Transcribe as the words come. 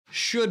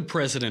Should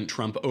President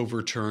Trump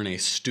overturn a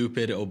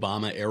stupid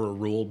Obama-era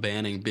rule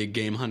banning big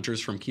game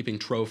hunters from keeping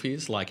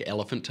trophies like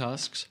elephant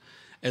tusks?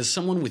 As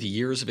someone with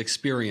years of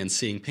experience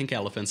seeing pink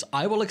elephants,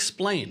 I will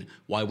explain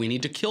why we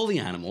need to kill the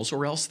animals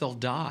or else they'll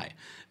die.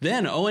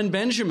 Then Owen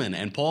Benjamin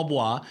and Paul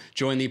Bois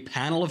join the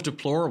panel of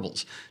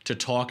deplorables to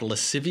talk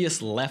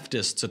lascivious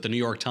leftists at the New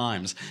York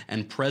Times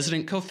and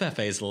President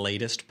Covfefe's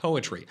latest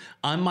poetry.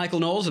 I'm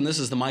Michael Knowles, and this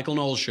is The Michael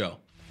Knowles Show.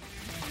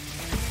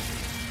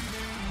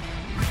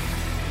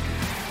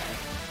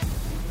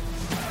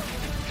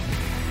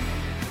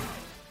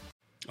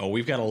 Oh,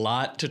 we've got a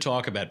lot to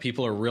talk about.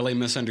 People are really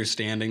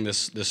misunderstanding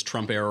this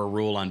Trump-era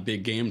rule on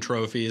big game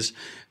trophies.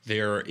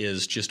 There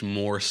is just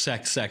more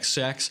sex.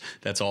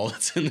 That's all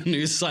that's in the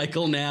news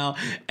cycle now.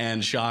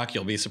 And shock,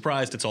 you'll be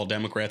surprised, it's all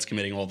Democrats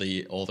committing all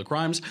the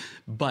crimes.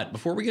 But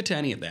before we get to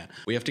any of that,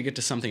 we have to get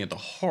to something at the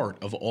heart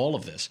of all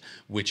of this,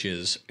 which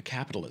is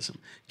capitalism.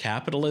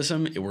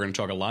 Capitalism, we're going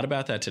to talk a lot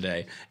about that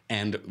today.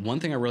 And one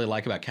thing I really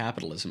like about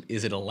capitalism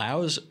is it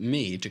allows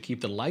me to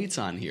keep the lights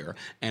on here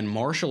and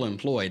Marshall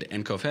employed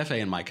and Covfefe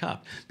in my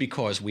cup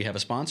because we have a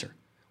sponsor.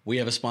 We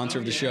have a sponsor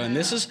of the show, and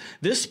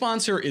this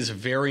sponsor is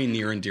very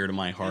near and dear to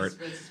my heart.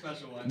 It's a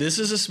special one. This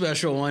is a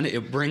special one.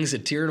 It brings a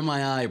tear to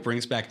my eye. It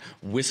brings back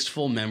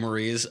wistful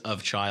memories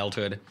of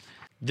childhood.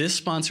 This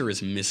sponsor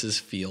is Mrs.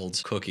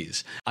 Fields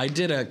Cookies. I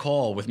did a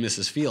call with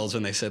Mrs. Fields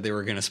when they said they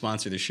were going to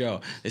sponsor the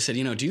show. They said,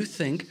 do you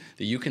think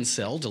that you can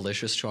sell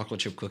delicious chocolate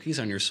chip cookies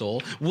on your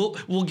soul?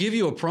 We'll give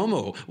you a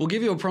promo. We'll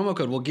give you a promo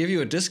code. We'll give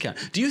you a discount.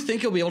 Do you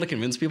think you'll be able to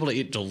convince people to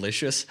eat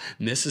delicious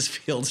Mrs.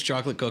 Fields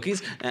chocolate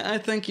cookies? I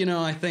think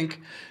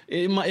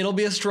it'll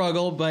be a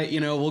struggle, but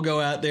we'll go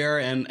out there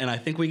and I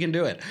think we can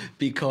do it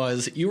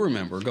because you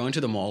remember going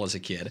to the mall as a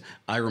kid.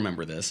 I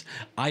remember this.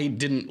 I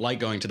didn't like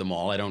going to the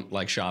mall. I don't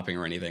like shopping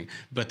or anything.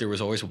 But there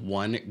was always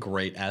one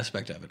great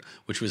aspect of it,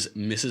 which was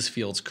Mrs.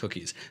 Fields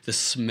cookies. The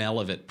smell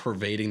of it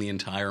pervading the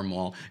entire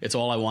mall. It's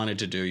all I wanted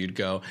to do. You'd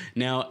go.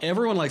 Now,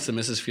 everyone likes the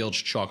Mrs. Fields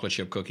chocolate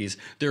chip cookies.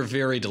 They're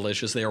very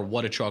delicious. They are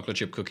what a chocolate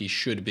chip cookie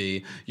should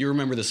be. You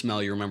remember the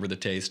smell. You remember the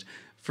taste.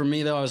 For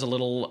me, though, I was a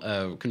little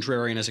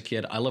contrarian as a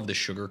kid. I love the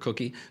sugar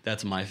cookie.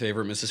 That's my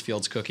favorite Mrs.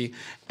 Fields cookie.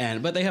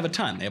 But they have a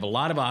ton. They have a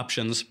lot of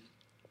options.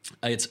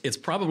 It's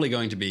probably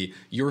going to be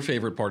your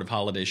favorite part of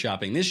holiday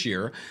shopping this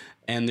year.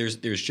 And there's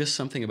just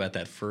something about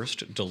that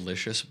first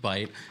delicious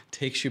bite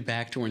takes you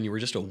back to when you were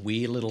just a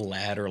wee little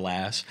lad or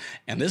lass.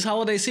 And this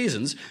holiday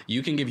seasons,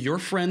 you can give your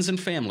friends and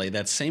family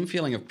that same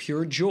feeling of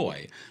pure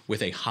joy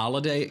with a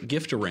holiday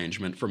gift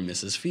arrangement from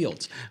Mrs.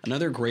 Fields.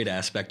 Another great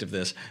aspect of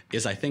this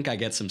is I think I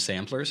get some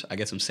samplers. I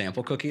get some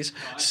sample cookies.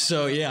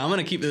 So yeah, I'm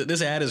going to keep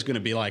this ad is going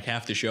to be like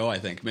half the show, I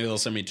think. Maybe they'll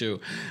send me two.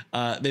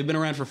 They've been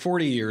around for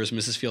 40 years,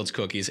 Mrs. Fields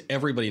cookies.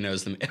 Everybody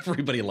knows them.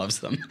 Everybody loves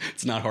them.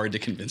 It's not hard to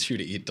convince you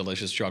to eat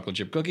delicious chocolate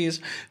chip cookies.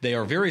 They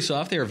are very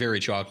soft. They are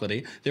very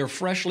chocolatey. They're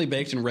freshly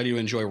baked and ready to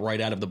enjoy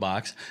right out of the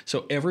box.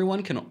 So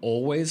everyone can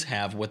always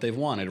have what they've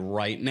wanted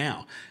right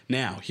now.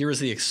 Now, here is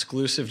the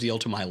exclusive deal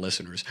to my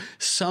listeners.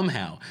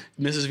 Somehow,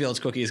 Mrs. Fields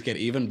cookies get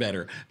even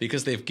better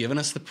because they've given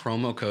us the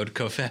promo code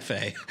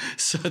COVFEFE.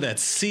 So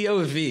that's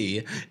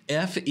COVFEFE.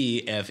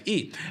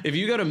 If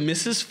you go to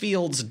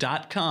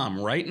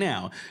mrsfields.com right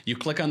now, you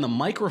click on the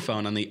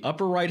microphone on the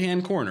upper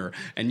right-hand corner,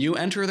 and you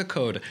enter the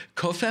code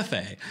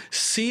COVFEFE,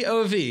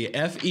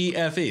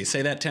 COVFEFE.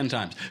 Say that 10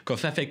 times.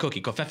 Covfefe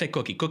cookie, Covfefe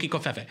cookie, cookie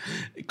Covfefe.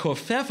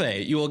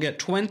 Covfefe, you will get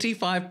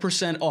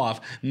 25% off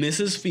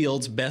Mrs.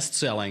 Fields'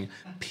 best-selling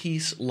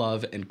Peace,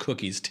 Love, and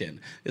Cookies tin.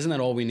 Isn't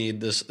that all we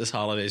need this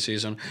holiday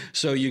season?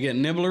 So you get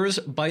nibblers,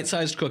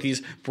 bite-sized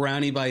cookies,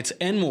 brownie bites,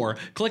 and more.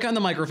 Click on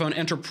the microphone,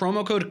 enter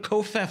promo code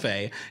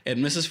COVFEFE at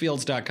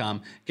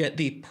mrsfields.com. Get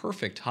the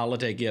perfect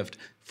holiday gift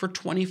for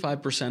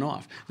 25%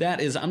 off. That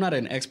is, I'm not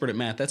an expert at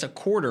math, that's a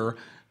quarter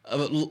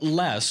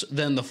less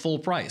than the full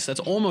price. That's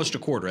almost a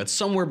quarter. That's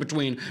somewhere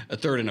between a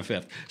third and a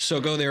fifth.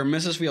 So go there,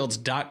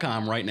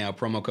 mrsfields.com right now,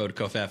 promo code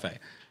COVFEFE.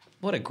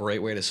 What a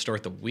great way to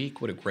start the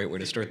week. What a great way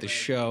to start the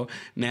show.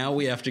 Now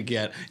we have to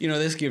get,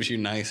 this gives you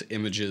nice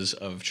images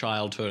of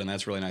childhood, and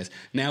that's really nice.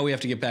 Now we have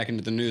to get back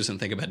into the news and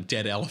think about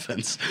dead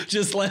elephants.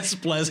 Just less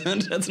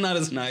pleasant. That's not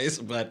as nice,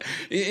 but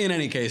in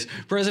any case,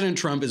 President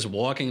Trump is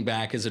walking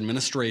back his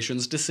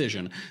administration's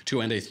decision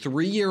to end a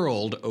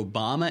 3-year-old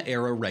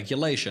Obama-era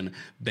regulation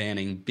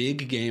banning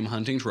big game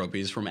hunting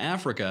trophies from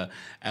Africa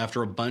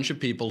after a bunch of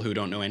people who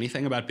don't know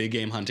anything about big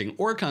game hunting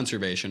or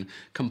conservation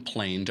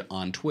complained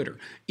on Twitter.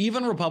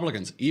 Even Republicans,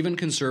 even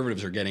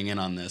conservatives are getting in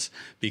on this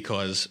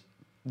because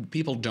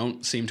people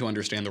don't seem to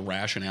understand the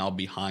rationale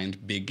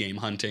behind big game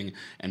hunting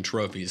and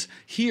trophies.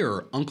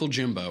 Here, Uncle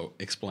Jimbo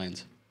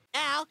explains.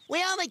 Now,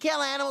 we only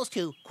kill animals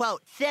to,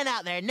 quote, thin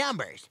out their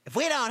numbers. If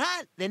we don't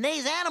hunt, then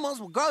these animals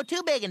will grow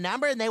too big a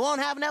number and they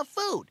won't have enough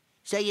food.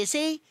 So you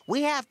see,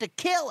 we have to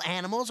kill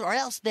animals or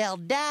else they'll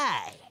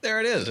die. There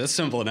it is. It's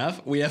simple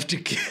enough. We have to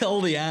kill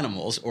the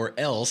animals or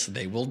else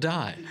they will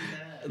die.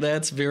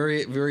 That's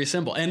very, very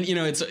simple. And,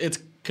 it's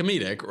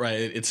comedic, right?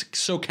 It's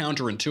so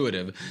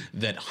counterintuitive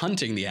that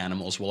hunting the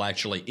animals will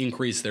actually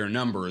increase their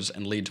numbers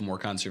and lead to more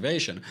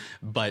conservation.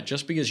 But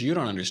just because you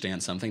don't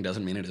understand something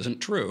doesn't mean it isn't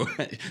true.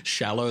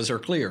 Shallows are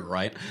clear,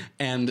 right?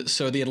 And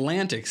so the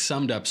Atlantic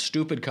summed up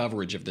stupid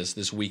coverage of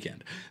this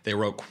weekend. They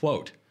wrote,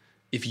 quote,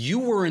 "If you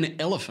were an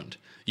elephant,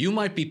 you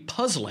might be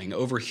puzzling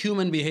over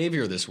human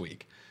behavior this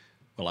week."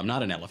 Well, I'm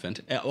not an elephant.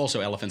 Also,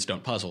 elephants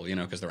don't puzzle,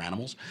 because they're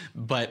animals.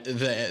 But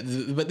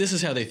but this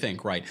is how they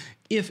think, right?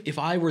 If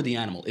I were the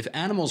animal, if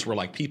animals were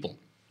like people,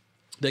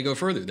 they go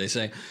further. They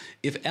say,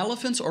 if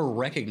elephants are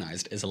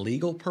recognized as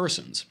legal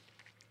persons,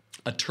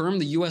 a term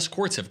the U.S.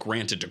 courts have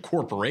granted to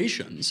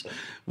corporations,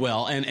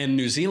 well, and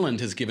New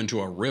Zealand has given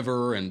to a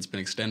river and it's been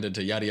extended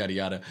to yada, yada,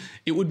 yada,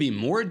 it would be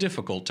more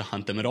difficult to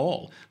hunt them at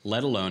all,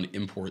 let alone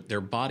import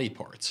their body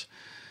parts.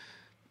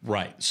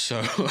 Right,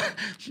 so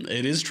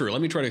it is true.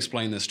 Let me try to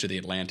explain this to the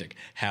Atlantic,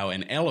 how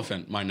an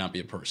elephant might not be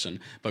a person,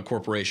 but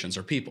corporations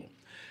are people.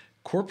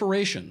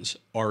 Corporations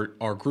are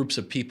groups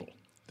of people.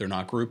 They're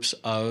not groups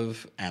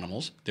of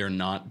animals. They're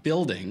not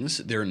buildings.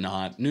 They're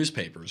not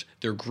newspapers.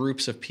 They're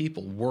groups of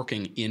people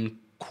working in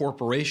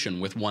corporation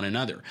with one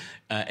another.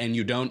 And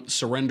you don't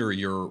surrender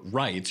your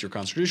rights, your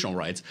constitutional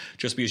rights,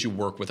 just because you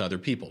work with other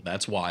people.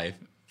 That's why,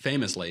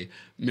 famously,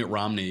 Mitt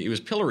Romney, he was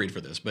pilloried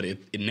for this, but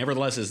it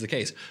nevertheless is the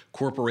case.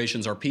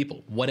 Corporations are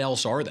people. What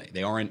else are they?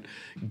 They aren't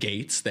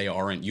gates. They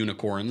aren't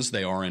unicorns.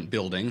 They aren't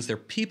buildings. They're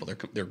people.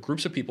 They're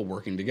groups of people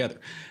working together.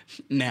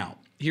 Now,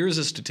 here's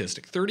a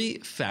statistic.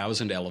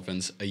 30,000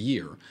 elephants a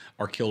year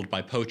are killed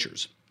by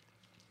poachers.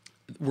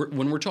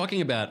 When we're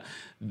talking about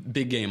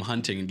big game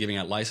hunting and giving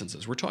out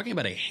licenses, we're talking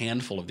about a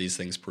handful of these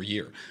things per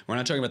year. We're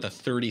not talking about the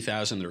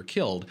 30,000 that are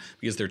killed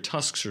because their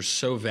tusks are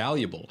so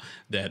valuable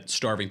that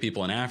starving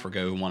people in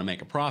Africa who want to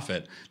make a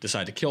profit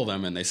decide to kill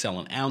them, and they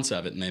sell an ounce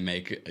of it and they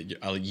make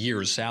a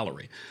year's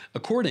salary.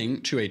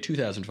 According to a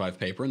 2005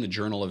 paper in the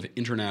Journal of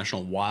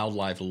International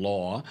Wildlife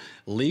Law,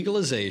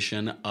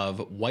 legalization of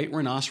white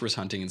rhinoceros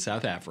hunting in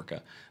South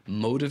Africa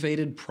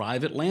motivated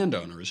private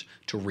landowners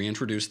to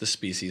reintroduce the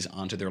species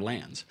onto their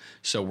lands.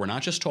 So we're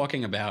not just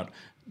talking about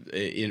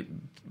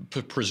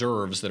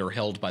preserves that are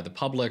held by the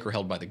public or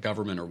held by the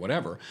government or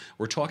whatever.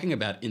 We're talking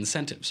about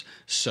incentives.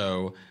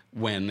 So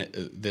when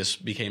this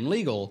became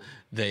legal,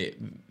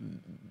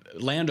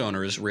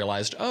 landowners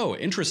realized, oh,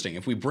 interesting,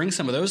 if we bring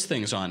some of those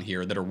things on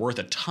here that are worth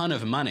a ton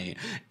of money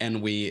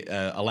and we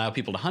allow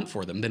people to hunt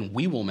for them, then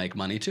we will make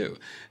money too.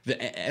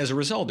 As a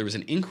result, there was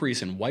an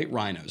increase in white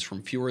rhinos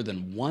from fewer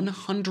than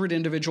 100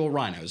 individual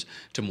rhinos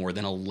to more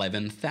than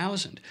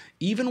 11,000,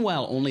 even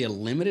while only a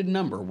limited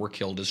number were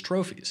killed as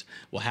trophies.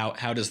 Well,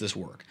 how does this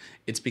work?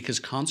 It's because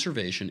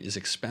conservation is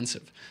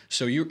expensive.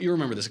 So you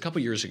remember this a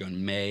couple years ago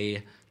in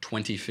May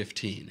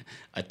 2015,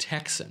 a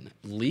Texan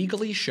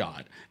legally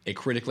shot a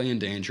critically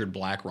endangered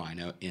black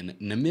rhino in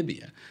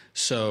Namibia.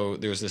 So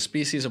there's this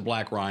species of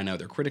black rhino,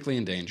 they're critically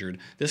endangered.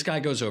 This guy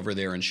goes over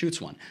there and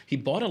shoots one. He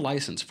bought a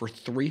license for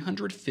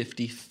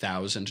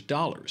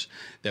 $350,000.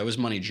 That was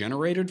money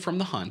generated from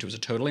the hunt. It was a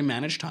totally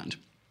managed hunt.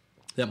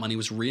 That money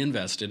was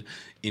reinvested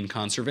in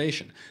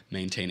conservation,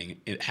 maintaining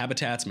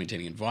habitats,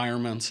 maintaining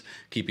environments,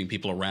 keeping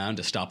people around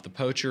to stop the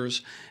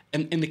poachers.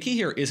 And the key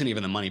here isn't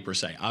even the money per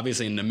se.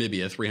 Obviously, in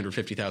Namibia,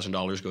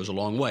 $350,000 goes a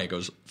long way. It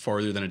goes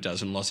farther than it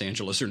does in Los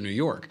Angeles or New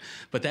York.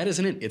 But that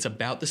isn't it. It's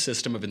about the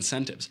system of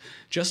incentives.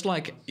 Just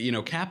like,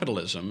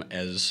 capitalism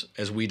as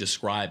we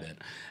describe it.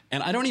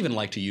 And I don't even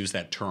like to use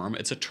that term.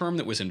 It's a term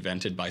that was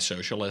invented by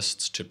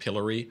socialists to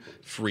pillory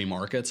free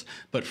markets.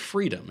 But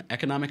freedom,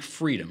 economic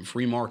freedom,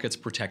 free markets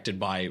protected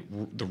by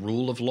the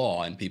rule of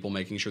law and people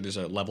making sure there's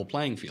a level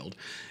playing field.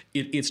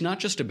 It's not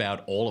just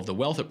about all of the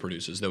wealth it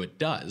produces, though it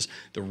does.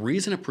 The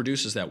reason it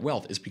produces that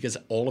wealth is because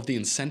all of the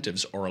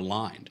incentives are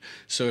aligned.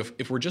 So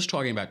if we're just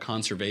talking about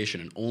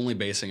conservation and only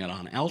basing it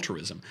on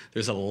altruism,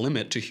 there's a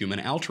limit to human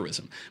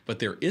altruism. But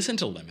there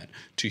isn't a limit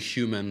to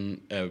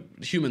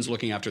humans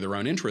looking after their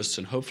own interests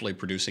and hopefully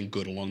producing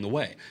good along the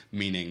way,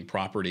 meaning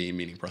property,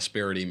 meaning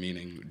prosperity,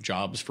 meaning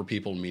jobs for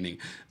people, meaning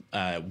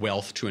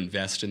wealth to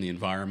invest in the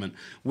environment.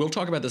 We'll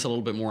talk about this a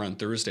little bit more on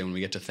Thursday when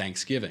we get to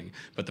Thanksgiving.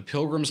 But the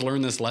Pilgrims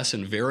learned this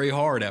lesson very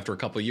hard after a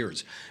couple of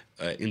years.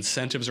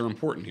 Incentives are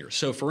important here.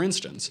 So, for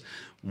instance,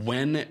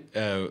 when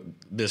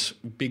this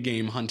big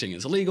game hunting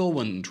is illegal,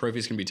 when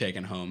trophies can be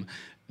taken home,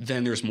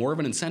 then there's more of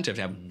an incentive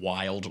to have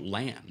wild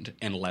land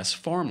and less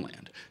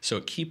farmland. So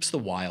it keeps the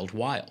wild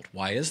wild.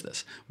 Why is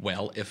this?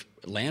 Well, if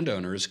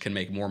landowners can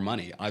make more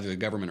money, either the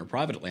government or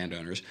private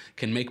landowners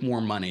can make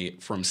more money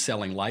from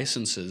selling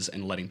licenses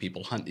and letting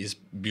people hunt these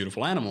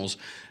beautiful animals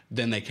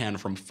than they can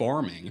from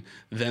farming,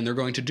 then they're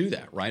going to do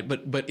that, right?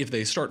 But if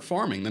they start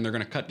farming, then they're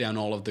going to cut down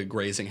all of the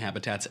grazing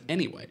habitats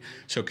anyway.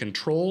 So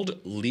controlled,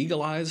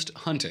 legalized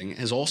hunting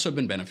has also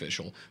been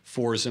beneficial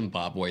for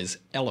Zimbabwe's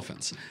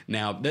elephants.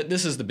 Now,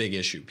 this is the big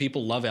issue.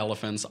 People love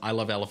elephants. I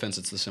love elephants.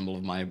 It's the symbol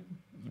of my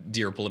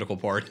dear political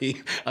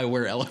party. I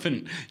wear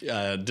elephant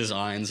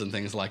designs and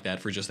things like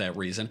that for just that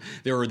reason.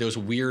 There are those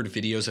weird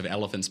videos of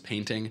elephants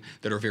painting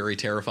that are very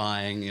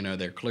terrifying. You know,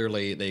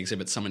 they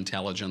exhibit some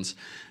intelligence.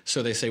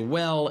 So they say,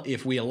 well,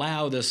 if we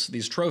allow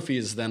these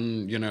trophies,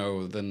 then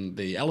then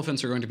the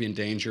elephants are going to be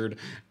endangered,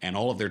 and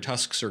all of their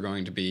tusks are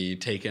going to be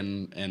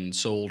taken and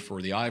sold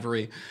for the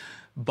ivory.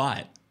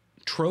 But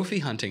trophy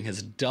hunting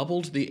has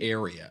doubled the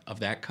area of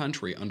that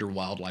country under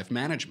wildlife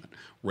management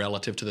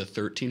relative to the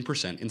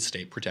 13% in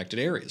state protected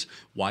areas.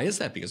 Why is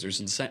that? Because there's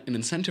an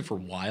incentive for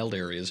wild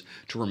areas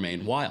to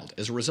remain wild.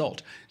 As a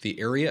result, the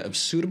area of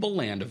suitable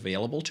land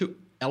available to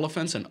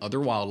elephants and other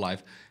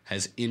wildlife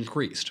has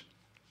increased.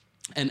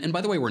 And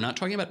by the way, we're not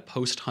talking about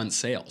post-hunt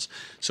sales.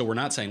 So we're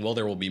not saying, well,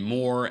 there will be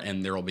more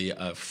and there will be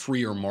a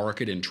freer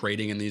market in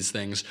trading in these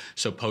things,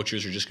 so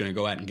poachers are just going to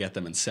go out and get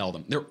them and sell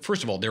them.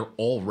 First of all, they're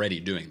already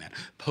doing that.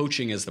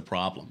 Poaching is the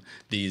problem.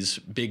 These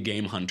big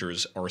game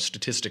hunters are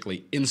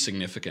statistically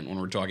insignificant when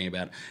we're talking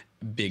about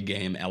big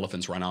game,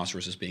 elephants,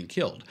 rhinoceroses being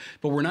killed.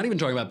 But we're not even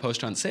talking about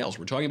post-hunt sales.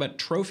 We're talking about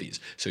trophies.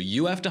 So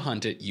you have to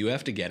hunt it, you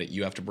have to get it,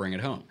 you have to bring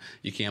it home.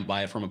 You can't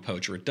buy it from a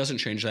poacher. It doesn't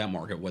change that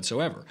market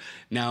whatsoever.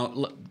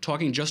 Now,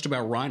 talking just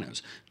about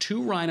rhinos,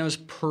 2 rhinos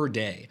per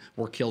day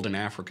were killed in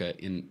Africa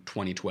in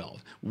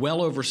 2012.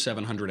 Well over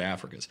 700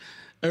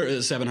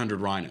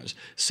 rhinos.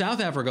 South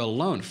Africa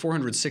alone,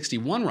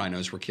 461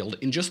 rhinos were killed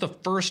in just the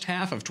first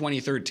half of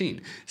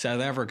 2013.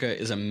 South Africa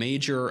is a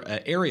major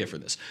area for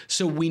this.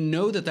 So we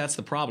know that that's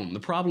the problem. The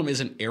problem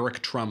isn't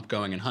Eric Trump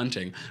going and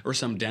hunting, or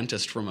some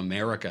dentist from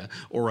America,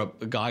 or a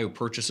guy who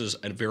purchases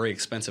a very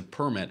expensive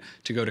permit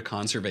to go to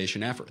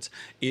conservation efforts.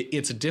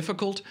 It's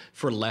difficult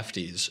for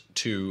lefties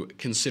to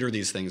consider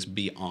these things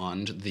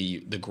beyond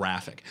the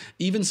graphic.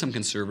 Even some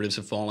conservatives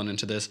have fallen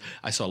into this.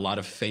 I saw a lot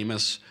of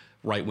famous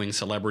right-wing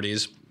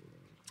celebrities.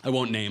 I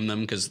won't name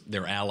them because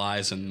they're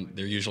allies and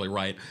they're usually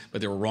right, but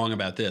they were wrong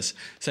about this,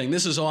 saying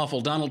this is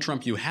awful. Donald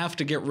Trump, you have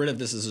to get rid of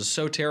this. This is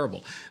so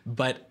terrible.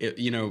 But,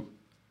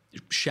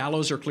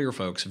 shallows are clear,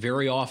 folks.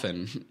 Very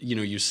often,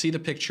 you see the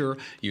picture,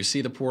 you see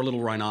the poor little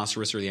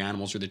rhinoceros or the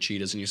animals or the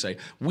cheetahs, and you say,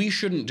 we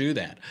shouldn't do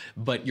that.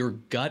 But your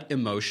gut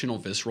emotional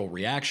visceral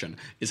reaction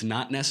is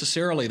not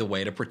necessarily the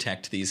way to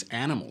protect these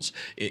animals.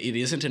 It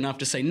isn't enough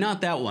to say,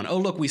 not that one. Oh,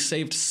 look, we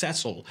saved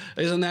Cecil.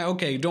 Isn't that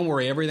okay? Don't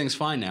worry, everything's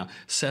fine now.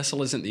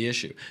 Cecil isn't the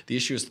issue. The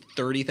issue is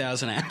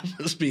 30,000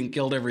 animals being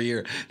killed every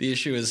year. The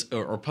issue is,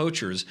 or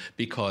poachers,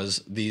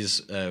 because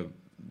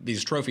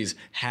these trophies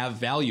have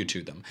value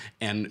to them.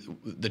 And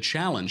the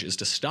challenge is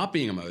to stop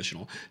being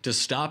emotional, to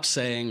stop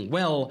saying,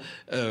 well,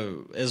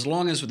 as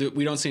long as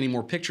we don't see any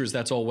more pictures,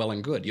 that's all well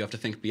and good. You have to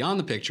think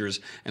beyond the pictures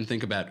and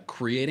think about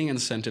creating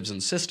incentives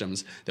and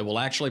systems that will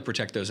actually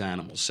protect those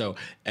animals. So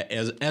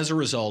as a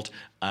result,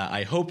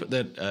 I hope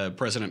that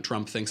President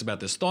Trump thinks about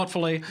this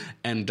thoughtfully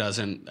and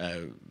doesn't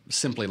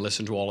simply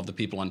listen to all of the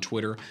people on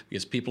Twitter,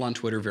 because people on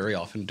Twitter very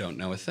often don't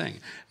know a thing.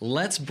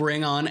 Let's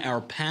bring on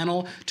our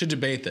panel to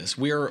debate this.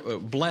 We are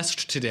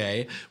blessed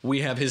today.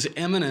 We have His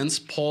Eminence,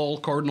 Paul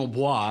Cardinal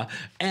Bois,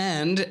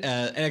 and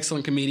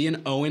excellent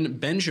comedian Owen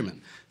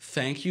Benjamin.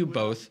 Thank you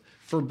both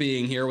for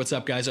being here. What's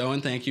up, guys?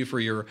 Owen, thank you for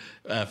your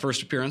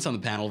first appearance on the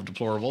panel of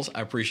Deplorables.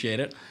 I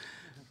appreciate it.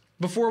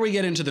 Before we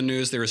get into the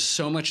news, there is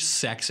so much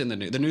sex in the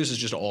news. The news is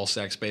just all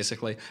sex,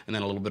 basically, and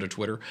then a little bit of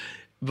Twitter.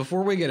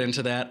 Before we get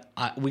into that,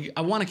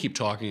 I want to keep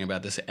talking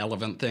about this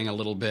elephant thing a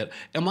little bit.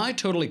 Am I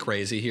totally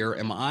crazy here?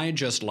 Am I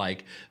just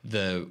like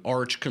the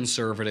arch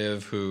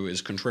conservative who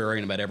is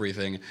contrarian about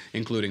everything,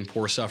 including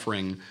poor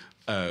suffering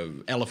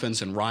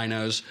elephants and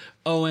rhinos?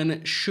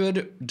 Owen,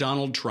 should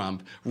Donald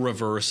Trump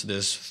reverse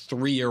this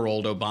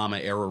 3-year-old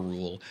Obama-era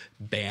rule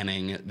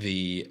banning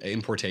the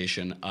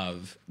importation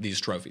of these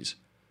trophies?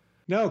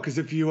 No, because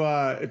if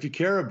you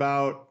care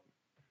about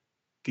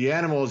the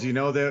animals, you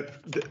know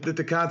that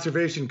the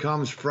conservation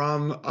comes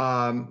from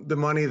the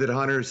money that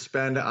hunters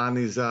spend on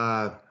these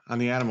on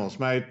the animals.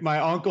 My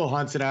uncle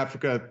hunts in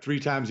Africa 3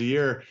 times a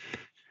year,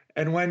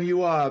 and when you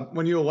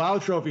allow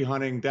trophy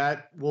hunting,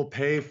 that will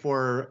pay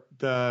for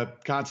the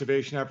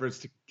conservation efforts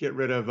to get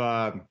rid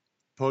of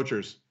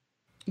poachers.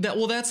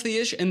 That's the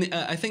issue. And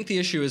I think the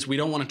issue is we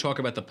don't want to talk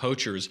about the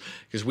poachers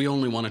because we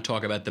only want to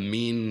talk about the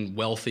mean,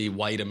 wealthy,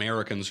 white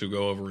Americans who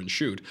go over and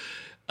shoot.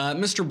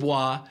 Mr.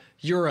 Bois,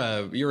 you're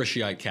a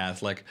Shiite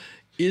Catholic.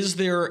 Is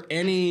there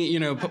any,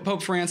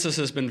 Pope Francis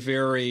has been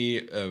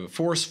very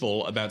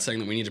forceful about saying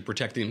that we need to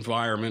protect the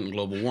environment and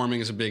global warming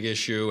is a big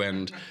issue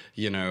and,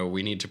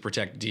 we need to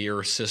protect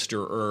dear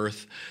sister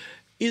Earth.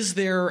 Is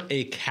there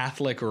a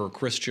Catholic or a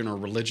Christian or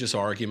religious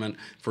argument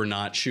for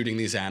not shooting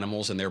these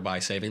animals and thereby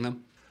saving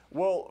them?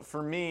 Well,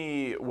 for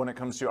me, when it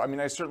comes to,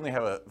 I certainly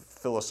have a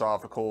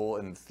philosophical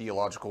and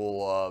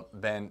theological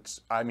bent.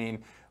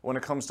 When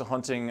it comes to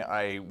hunting,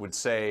 I would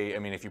say,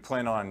 if you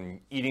plan on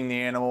eating the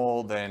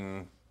animal,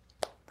 then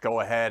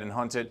go ahead and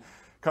hunt it.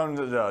 Come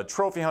to the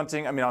trophy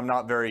hunting, I'm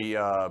not very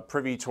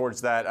privy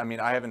towards that.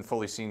 I haven't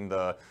fully seen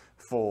the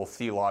full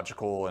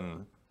theological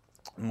and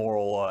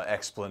moral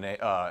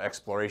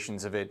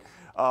explorations of it.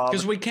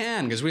 Because we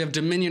can, because we have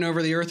dominion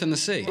over the earth and the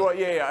sea. Well,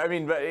 yeah. I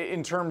mean, but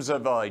in terms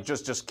of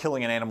just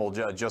killing an animal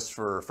just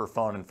for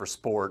fun and for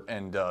sport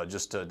and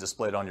just to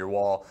display it on your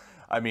wall,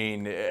 I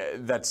mean,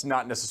 that's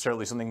not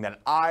necessarily something that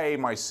I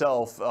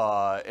myself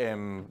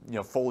am,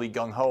 fully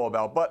gung-ho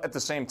about. But at the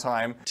same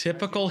time,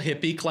 typical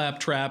hippie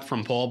claptrap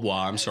from Paul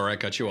Bois. I'm sorry I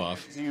cut you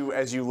off.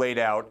 As you laid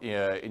out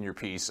in your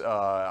piece,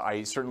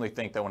 I certainly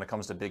think that when it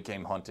comes to big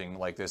game hunting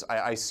like this,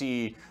 I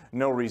see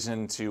no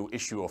reason to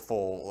issue a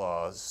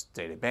full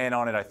stated ban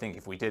on it. I think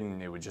if we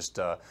didn't, it would just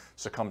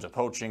succumb to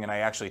poaching, and I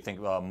actually think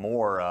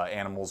more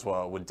animals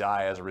would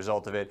die as a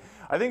result of it.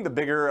 I think the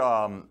bigger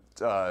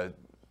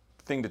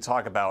thing to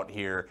talk about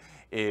here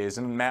is,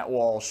 and Matt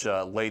Walsh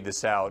laid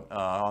this out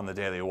on the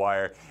Daily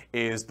Wire,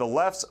 is the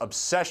left's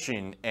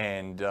obsession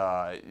and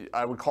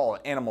I would call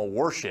it animal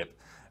worship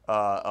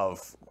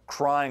of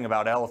crying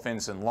about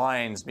elephants and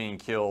lions being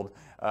killed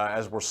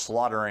as we're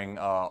slaughtering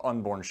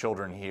unborn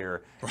children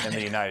here in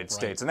the United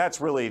States. And that's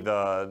really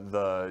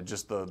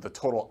the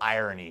total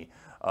irony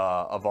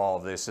of all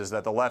of this, is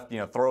that the left,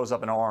 throws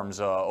up in arms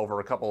over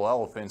a couple of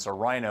elephants or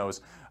rhinos.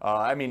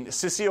 I mean,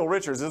 Cecile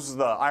Richards, this was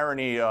the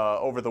irony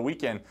over the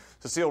weekend.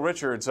 Cecile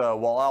Richards,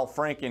 while Al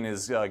Franken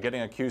is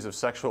getting accused of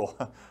sexual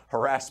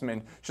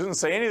harassment, she doesn't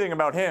say anything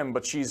about him,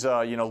 but she's,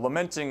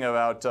 lamenting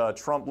about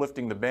Trump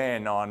lifting the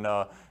ban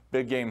on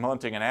big game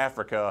hunting in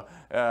Africa,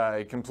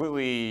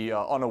 completely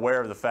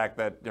unaware of the fact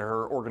that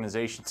her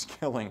organization's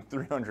killing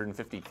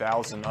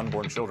 350,000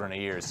 unborn children a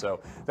year.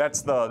 So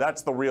that's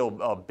the real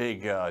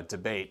big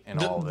debate in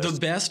all of this. The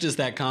best is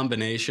that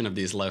combination of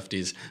these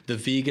lefties, the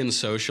vegan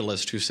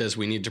socialist who says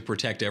we need to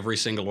protect every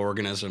single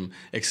organism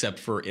except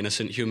for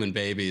innocent human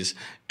babies,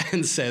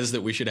 and says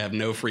that we should have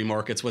no free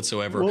markets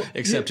whatsoever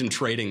except in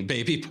trading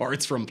baby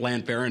parts from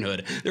Planned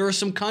Parenthood. There are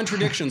some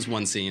contradictions,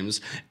 one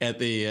seems to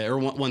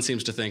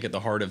think, at the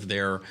heart of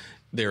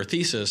their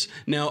thesis.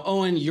 Now,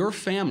 Owen, your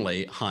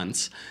family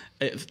hunts.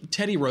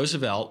 Teddy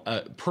Roosevelt,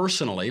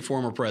 personally,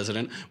 former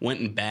president, went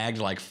and bagged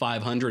like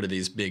 500 of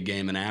these big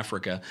game in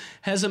Africa.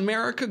 Has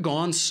America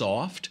gone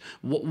soft?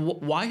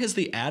 Why has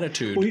the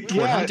attitude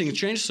toward hunting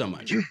changed so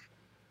much?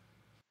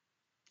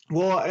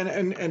 Well,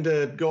 and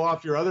to go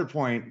off your other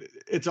point,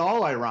 it's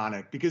all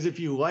ironic, because if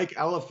you like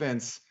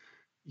elephants,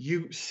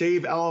 you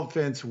save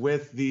elephants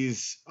with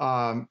these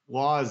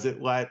laws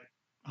that let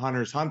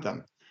hunters hunt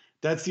them.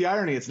 That's the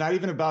irony. It's not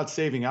even about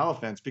saving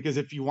elephants, because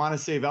if you want to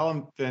save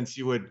elephants,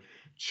 you would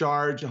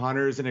charge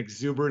hunters an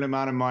exuberant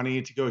amount of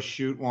money to go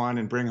shoot one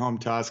and bring home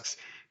tusks,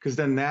 because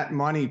then that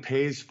money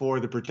pays for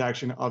the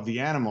protection of the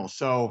animal.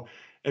 So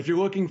if you're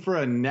looking for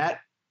a net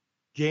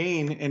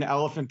gain in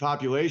elephant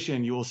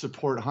population, you will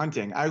support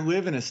hunting. I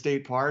live in a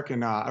state park,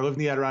 and I live in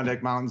the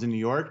Adirondack Mountains in New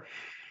York.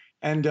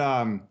 And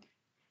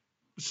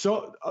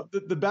so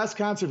the best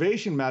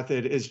conservation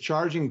method is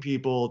charging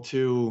people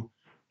to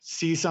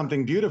see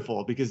something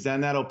beautiful, because then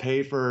that'll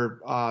pay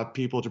for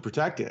people to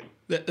protect it.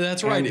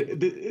 That's right.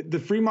 And the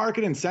free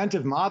market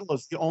incentive model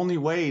is the only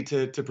way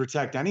to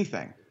protect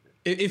anything.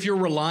 If you're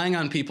relying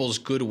on people's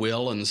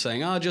goodwill and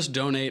saying, "Oh, just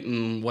donate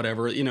and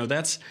whatever,"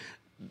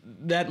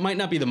 that might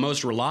not be the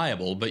most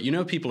reliable, but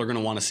people are going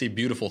to want to see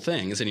beautiful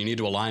things, and you need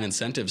to align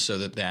incentives so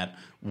that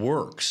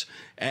works.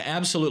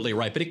 Absolutely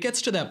right. But it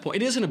gets to that point.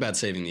 It isn't about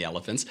saving the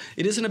elephants.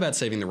 It isn't about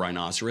saving the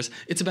rhinoceros.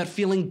 It's about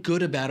feeling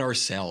good about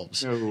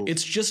ourselves. No.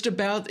 It's just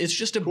about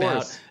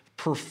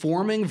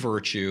performing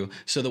virtue,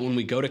 so that when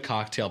we go to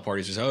cocktail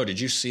parties, we say, "Oh, did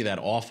you see that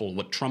awful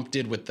what Trump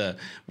did with the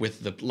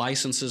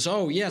licenses?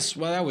 Oh, yes,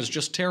 well, that was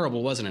just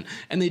terrible, wasn't it?"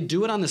 And they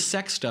do it on the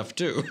sex stuff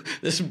too.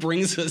 This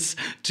brings us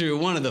to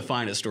one of the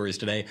finest stories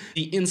today.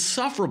 The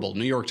insufferable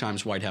New York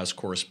Times White House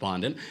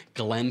correspondent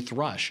Glenn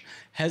Thrush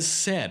has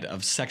said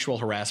of sexual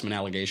harassment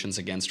allegations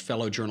against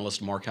fellow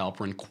journalist Mark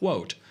Halperin,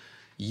 quote,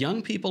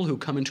 "Young people who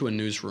come into a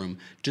newsroom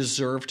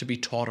deserve to be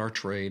taught our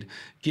trade,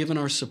 given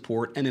our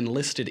support, and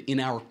enlisted in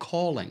our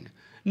calling,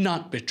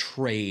 not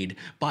betrayed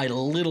by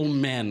little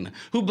men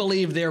who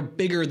believe they're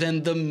bigger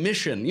than the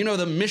mission."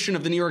 The mission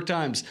of the New York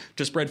Times,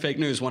 to spread fake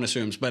news, one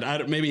assumes,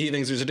 but maybe he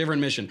thinks there's a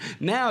different mission.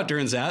 Now it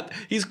turns out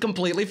he's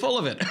completely full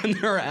of it, and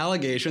there are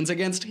allegations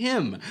against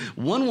him.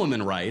 One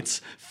woman writes,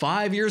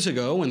 5 years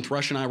ago, when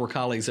Thrush and I were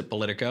colleagues at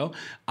Politico,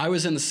 I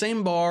was in the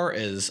same bar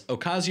as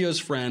Ocasio's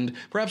friend,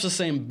 perhaps the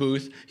same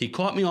booth. He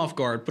caught me off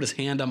guard, put his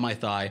hand on my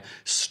thigh,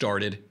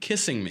 started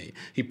kissing me.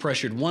 He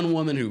pressured one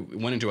woman who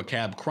went into a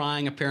cab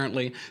crying,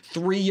 apparently.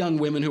 3 young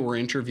women who were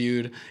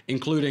interviewed,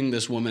 including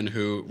this woman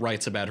who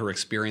writes about her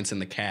experience in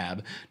the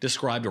cab,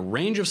 described a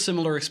range of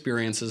similar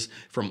experiences,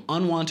 from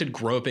unwanted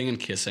groping and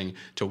kissing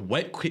to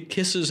wet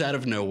kisses out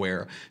of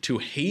nowhere to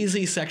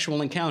hazy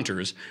sexual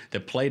encounters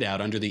that played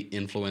out under the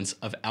influence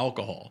of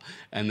alcohol.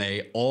 And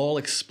they all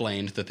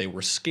explained that they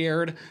were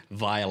scared,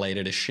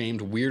 violated,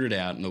 ashamed, weirded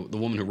out. And the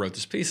woman who wrote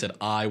this piece said,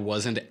 "I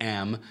was and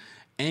am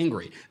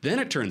angry." Then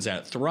it turns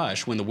out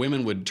Thrush, when the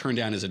women would turn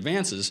down his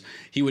advances,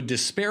 he would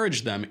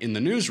disparage them in the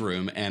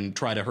newsroom and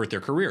try to hurt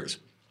their careers.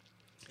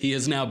 He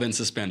has now been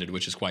suspended,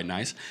 which is quite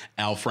nice.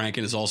 Al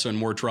Franken is also in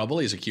more trouble.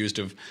 He's accused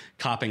of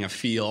copping a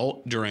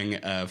feel during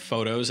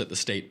photos at the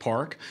state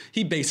park.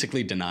 He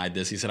basically denied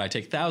this. He said, I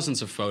take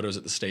thousands of photos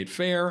at the state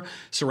fair,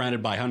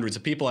 surrounded by hundreds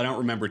of people. I don't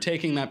remember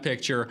taking that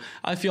picture.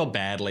 I feel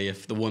badly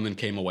if the woman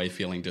came away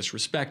feeling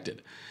disrespected.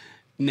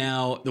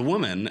 Now, the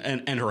woman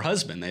and her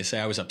husband, they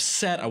say, I was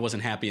upset. I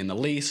wasn't happy in the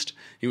least.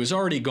 He was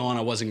already gone.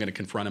 I wasn't going to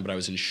confront him, but I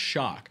was in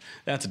shock.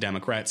 That's a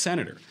Democrat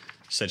senator.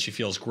 Said she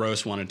feels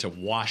gross, wanted to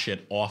wash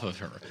it off of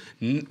her.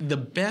 The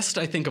best,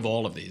 I think, of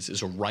all of these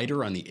is a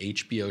writer on the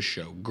HBO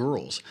show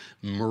Girls.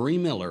 Marie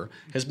Miller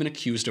has been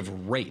accused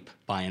of rape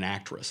by an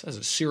actress. That's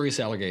a serious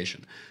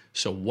allegation.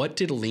 So what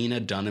did Lena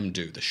Dunham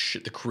do,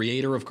 the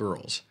creator of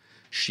Girls?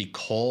 She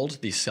called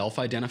the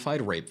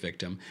self-identified rape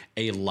victim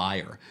a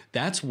liar.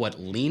 That's what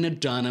Lena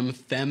Dunham,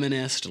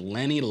 feminist,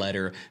 Lenny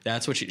Letter,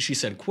 that's what she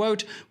said,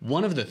 quote,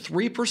 one of the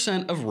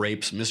 3% of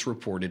rapes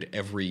misreported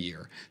every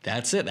year.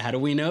 That's it. How do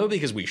we know?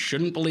 Because we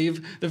shouldn't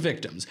believe the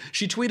victims.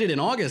 She tweeted in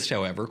August,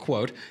 however,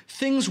 quote,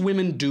 things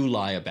women do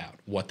lie about,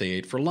 what they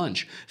ate for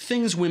lunch.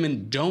 Things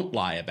women don't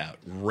lie about,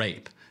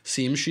 rape.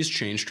 Seems she's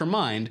changed her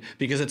mind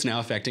because it's now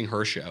affecting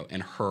her show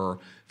and her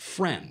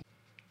friend.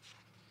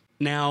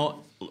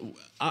 Now,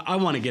 I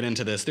want to get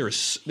into this. There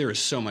is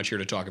so much here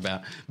to talk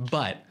about.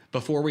 But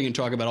before we can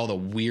talk about all the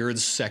weird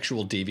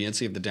sexual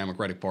deviancy of the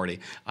Democratic Party,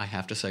 I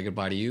have to say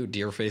goodbye to you,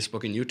 dear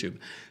Facebook and YouTube.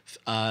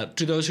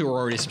 To those who are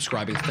already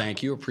subscribing,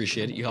 thank you.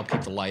 Appreciate it. You help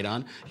keep the light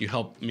on. You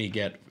help me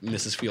get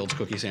Mrs. Fields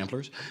cookie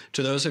samplers.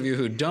 To those of you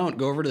who don't,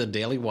 go over to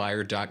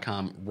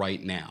thedailywire.com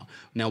right now.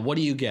 Now, what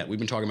do you get? We've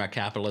been talking about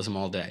capitalism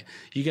all day.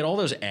 You get all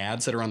those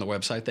ads that are on the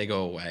website. They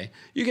go away.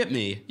 You get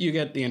me. You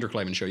get the Andrew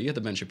Klavan Show. You get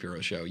the Ben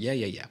Shapiro Show. Yeah.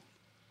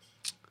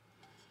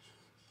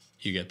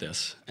 You get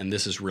this, and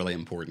this is really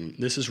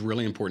important. This is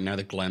really important now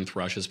that Glenn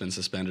Thrush has been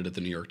suspended at the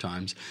New York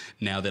Times,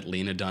 now that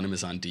Lena Dunham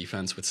is on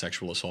defense with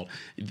sexual assault.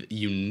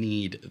 You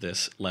need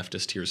this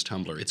Leftist Tears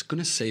Tumblr. It's going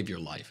to save your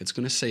life. It's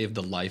going to save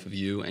the life of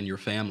you and your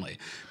family,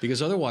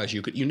 because otherwise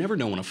you never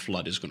know when a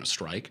flood is going to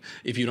strike.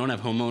 If you don't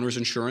have homeowners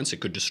insurance, it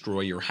could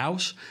destroy your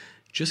house.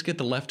 Just get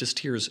the Leftist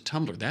Tears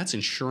Tumblr. That's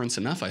insurance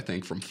enough, I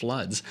think, from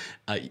floods.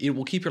 It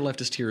will keep your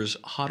Leftist Tears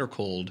hot or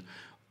cold,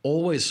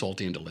 always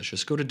salty and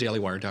delicious. Go to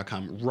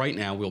dailywire.com right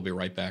now. We'll be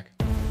right back.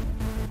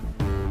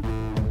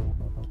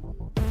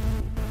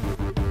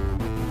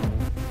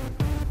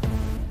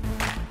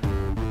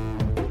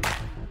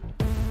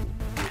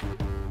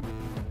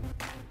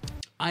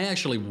 I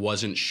actually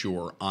wasn't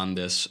sure on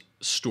this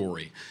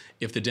story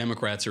if the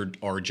Democrats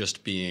are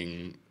just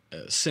being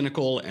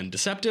cynical and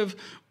deceptive,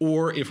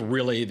 or if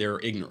really they're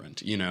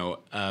ignorant.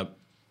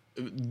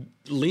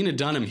 Lena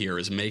Dunham here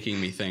is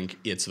making me think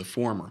it's the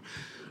former.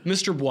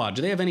 Mr. Bois,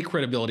 do they have any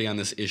credibility on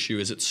this issue?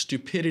 Is it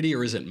stupidity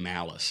or is it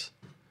malice?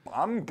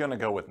 I'm going to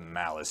go with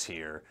malice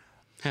here.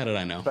 How did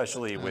I know?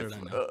 Especially with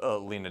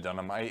Lena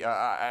Dunham.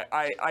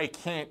 I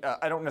can't,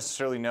 I don't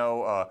necessarily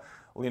know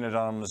Lena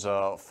Dunham's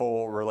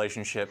full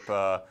relationship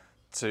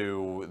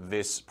to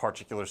this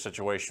particular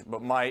situation,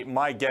 but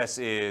my guess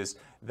is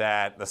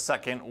that the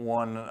second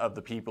one of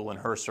the people in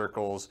her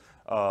circles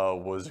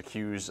was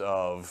accused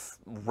of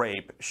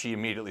rape, she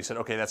immediately said,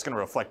 okay, that's going to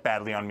reflect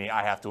badly on me.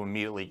 I have to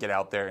immediately get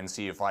out there and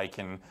see if I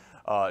can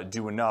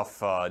do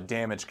enough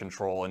damage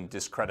control and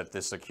discredit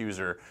this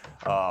accuser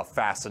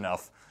fast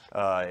enough.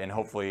 And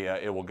hopefully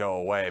it will go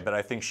away. But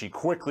I think she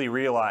quickly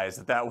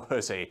realized that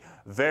was a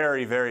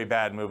very, very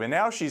bad move. And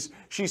now she's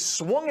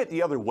swung it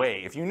the other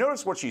way. If you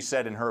notice what she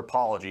said in her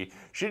apology,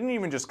 she didn't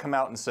even just come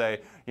out and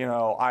say,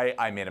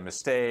 I made a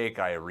mistake,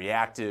 I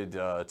reacted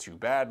too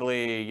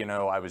badly,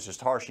 I was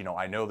just harsh,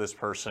 I know this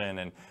person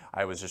and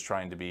I was just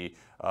trying to be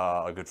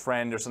a good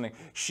friend or something.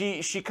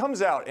 She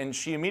comes out and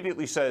she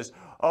immediately says,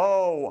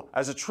 oh,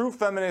 as a true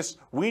feminist,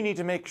 we need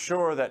to make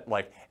sure that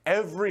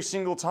every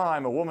single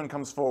time a woman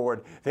comes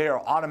forward, they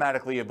are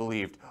automatically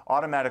believed.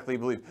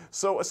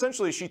 So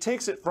essentially, she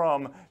takes it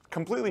from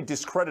completely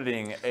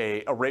discrediting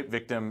a rape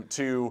victim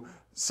to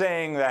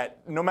saying that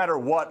no matter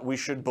what, we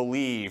should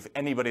believe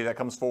anybody that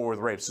comes forward with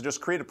rape. So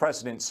just create a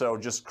precedent. So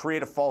just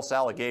create a false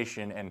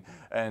allegation,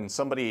 and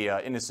somebody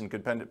innocent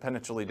could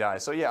potentially die.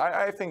 So yeah,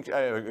 I think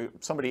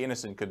somebody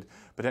innocent could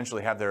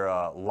potentially have their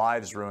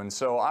lives ruined.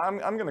 So I'm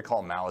going to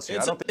call malice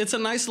here. It's a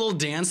nice little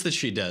dance that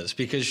she does,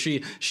 because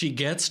she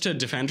gets to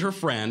defend her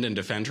friend and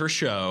defend her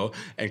show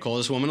and call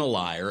this woman a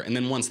liar. And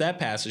then once that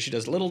passes, she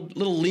does a little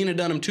Lena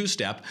Dunham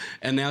two-step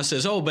and now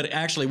says, oh, but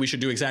actually we should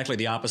do exactly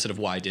the opposite of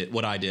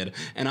what I did.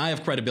 And I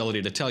have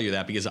credibility to tell you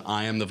that because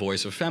I am the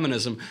voice of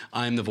feminism.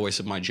 I am the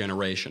voice of my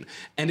generation.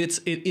 And it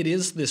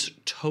is this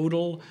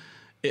total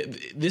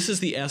This is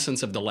the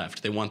essence of the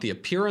left. They want the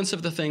appearance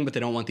of the thing, but they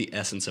don't want the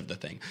essence of the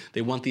thing.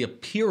 They want the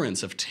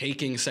appearance of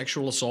taking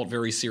sexual assault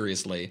very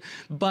seriously,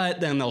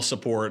 but then they'll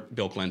support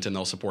Bill Clinton,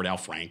 they'll support Al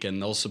Franken,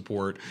 they'll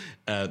support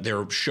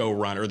their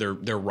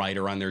showrunner, their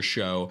writer on their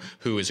show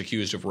who is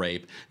accused of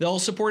rape. They'll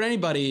support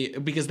anybody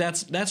because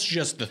that's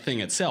just the thing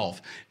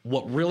itself.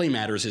 What really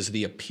matters is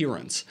the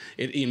appearance.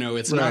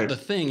 It's not the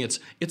thing.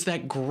 It's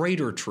that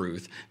greater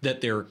truth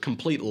that their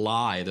complete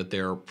lie that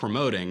they're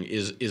promoting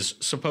is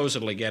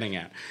supposedly getting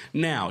at.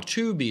 Now,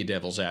 to be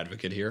devil's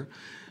advocate here,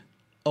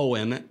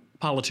 Owen,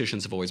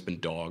 politicians have always been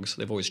dogs.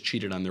 They've always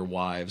cheated on their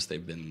wives.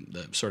 They've been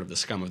sort of the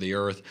scum of the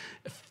earth.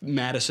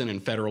 Madison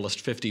in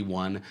Federalist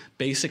 51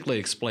 basically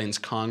explains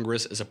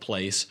Congress as a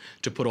place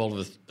to put all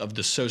of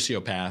the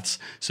sociopaths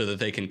so that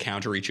they can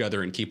counter each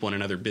other and keep one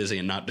another busy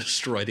and not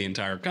destroy the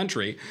entire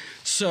country.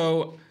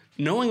 So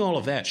knowing all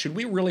of that, should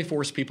we really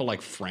force people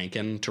like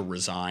Franken to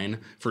resign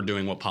for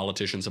doing what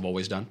politicians have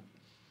always done?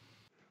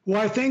 Well,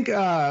 I think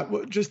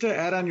just to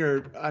add on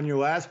your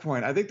last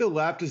point, I think the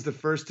left is the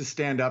first to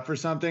stand up for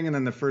something and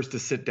then the first to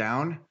sit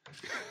down.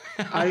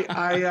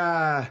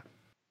 I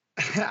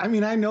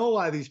mean, I know a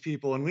lot of these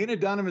people, and Lena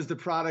Dunham is the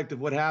product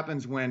of what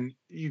happens when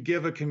you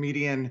give a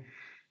comedian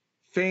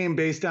fame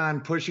based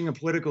on pushing a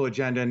political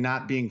agenda and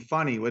not being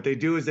funny. What they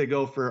do is they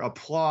go for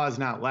applause,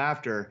 not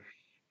laughter.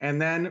 And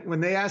then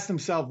when they ask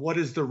themselves, what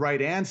is the right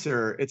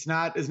answer? It's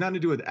nothing to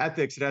do with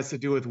ethics. It has to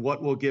do with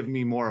what will give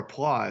me more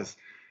applause.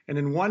 And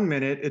in 1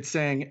 minute, it's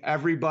saying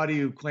everybody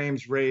who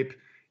claims rape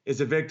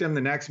is a victim. The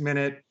next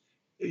minute,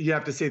 you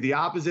have to say the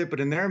opposite. But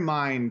in their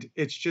mind,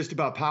 it's just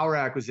about power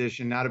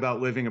acquisition, not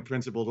about living a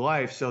principled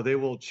life. So they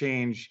will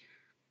change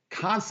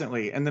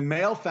constantly. And the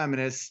male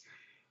feminists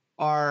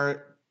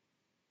are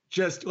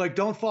just like,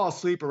 don't fall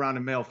asleep around a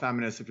male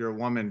feminist if you're a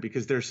woman,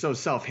 because they're so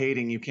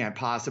self-hating you can't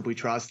possibly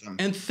trust them.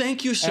 And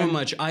thank you so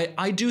much.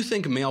 I do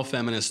think male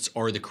feminists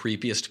are the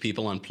creepiest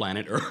people on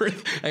planet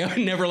Earth. I would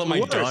never let my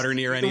daughter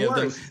near any of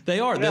them.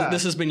 They are. Yeah.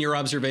 This has been your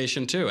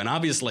observation too. And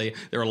obviously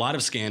there are a lot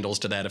of scandals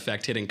to that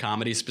effect hitting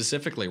comedy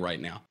specifically right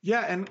now.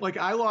 Yeah, and like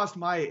I lost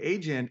my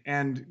agent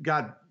and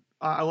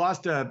I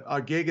lost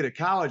a gig at a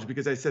college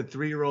because I said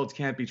 3-year-olds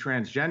can't be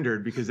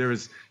transgendered because there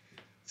was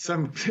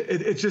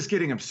it's just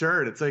getting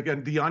absurd. It's like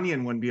The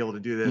Onion wouldn't be able to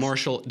do this.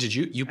 Marshall, did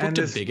you booked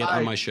a bigot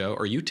on my show?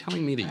 Are you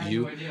telling me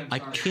that I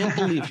can't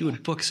believe you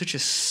would book such a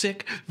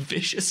sick,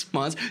 vicious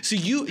monster. So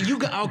you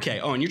got, okay,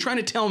 and you're trying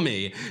to tell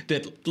me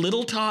that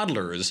little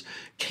toddlers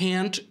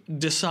can't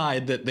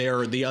decide that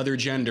they're the other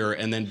gender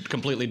and then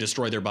completely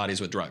destroy their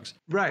bodies with drugs.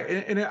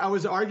 Right. And I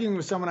was arguing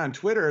with someone on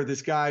Twitter,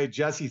 this guy,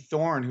 Jesse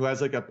Thorne, who has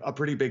like a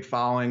pretty big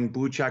following,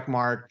 blue check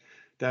mark,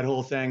 that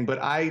whole thing.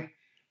 But I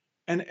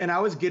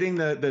was getting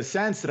the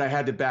sense that I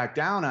had to back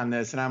down on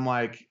this. And I'm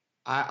like,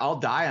 I'll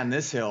die on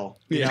this hill.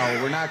 You know,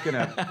 we're not going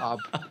to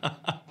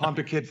pump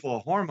a kid full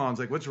of hormones.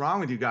 Like, what's wrong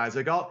with you guys?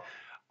 Like,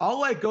 I'll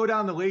like go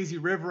down the lazy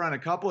river on a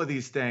couple of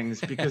these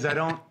things because I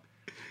don't.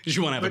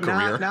 You want to have a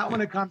career. Not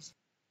when it comes.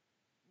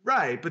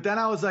 Right. But then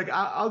I was like,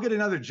 I'll get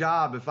another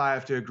job if I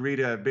have to agree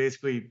to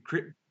basically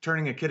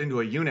turning a kid into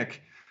a eunuch.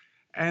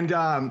 And we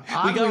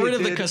got rid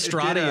of the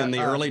castrati in the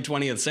early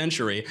 20th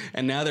century,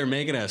 and now they're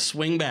making a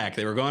swing back.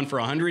 They were gone for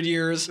 100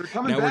 years.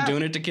 Now we're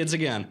doing it to kids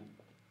again.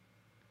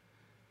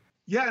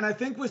 Yeah, and I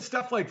think with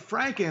stuff like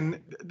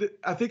Franken,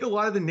 I think a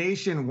lot of the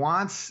nation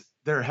wants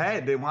their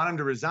head. They want him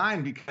to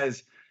resign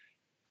because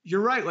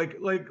you're right.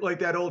 Like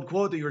that old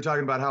quote that you were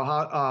talking about,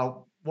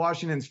 how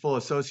Washington's full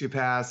of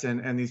sociopaths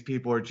and these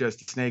people are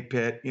just a snake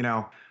pit, you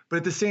know. But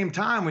at the same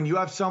time, when you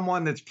have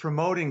someone that's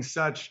promoting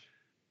such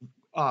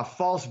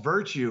false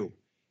virtue,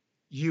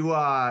 you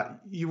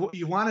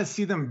want to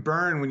see them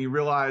burn when you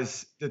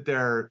realize that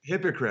they're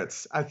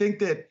hypocrites. I think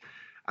that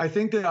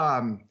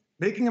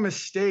making a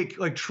mistake,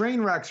 like train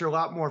wrecks, are a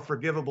lot more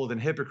forgivable than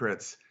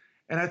hypocrites.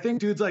 And I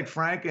think dudes like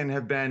Franken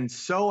have been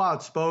so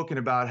outspoken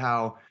about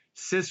how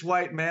cis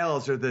white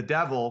males are the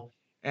devil,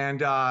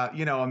 and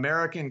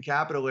American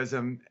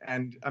capitalism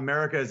and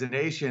America as a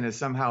nation is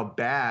somehow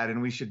bad,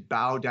 and we should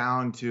bow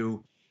down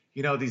to,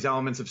 these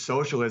elements of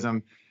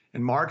socialism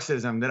and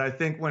Marxism, that I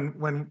think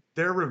when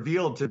they're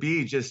revealed to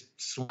be just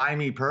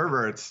slimy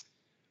perverts,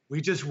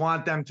 we just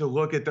want them to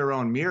look at their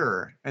own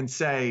mirror and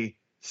say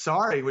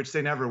sorry, which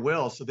they never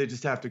will, so they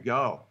just have to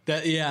go.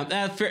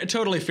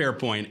 Totally fair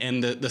point.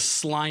 And the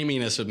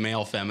sliminess of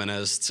male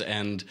feminists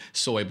and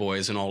soy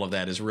boys and all of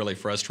that is really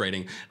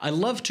frustrating. I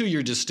love, too,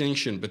 your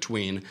distinction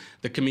between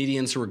the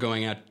comedians who are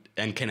going out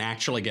and can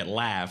actually get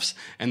laughs,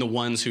 and the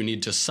ones who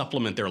need to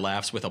supplement their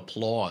laughs with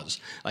applause.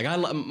 Like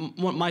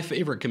my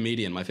favorite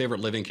comedian, my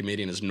favorite living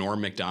comedian is Norm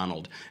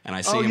Macdonald, and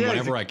I see him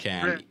whenever I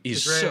can.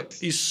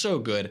 He's so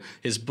good.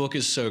 His book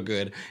is so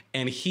good,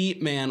 and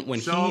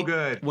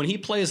when he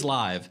plays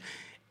live,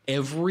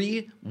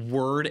 every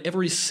word,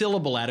 every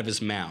syllable out of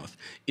his mouth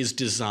is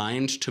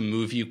designed to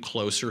move you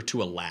closer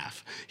to a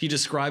laugh. He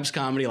describes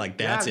comedy like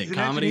that's it.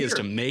 Comedy is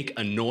to make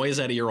a noise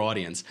out of your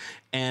audience.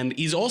 And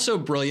he's also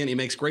brilliant. He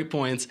makes great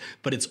points,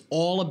 but it's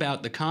all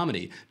about the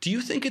comedy. Do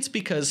you think it's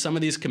because some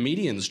of these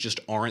comedians just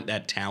aren't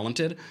that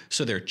talented,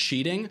 so they're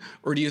cheating?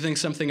 Or do you think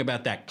something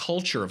about that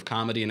culture of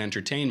comedy and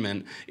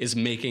entertainment is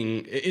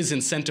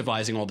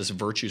incentivizing all this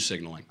virtue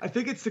signaling? I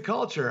think it's the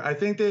culture. I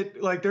think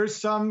that like there's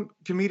some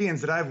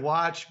comedians that I've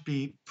watched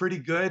be pretty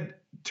good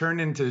turned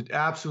into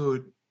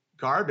absolute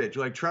garbage.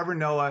 Like Trevor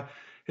Noah,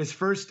 his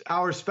first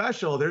hour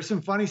special, there's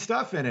some funny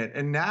stuff in it.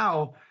 And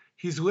now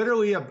he's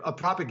literally a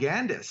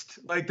propagandist.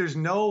 Like there's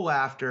no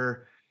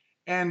laughter.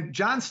 And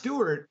Jon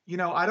Stewart, you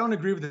know, I don't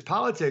agree with his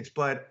politics,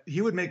 but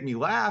he would make me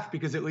laugh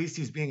because at least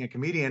he's being a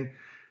comedian.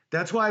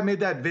 That's why I made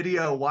that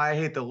video, Why I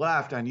Hate the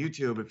Left, on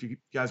YouTube. If you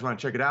guys want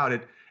to check it out,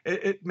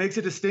 it makes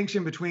a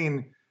distinction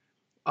between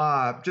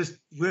just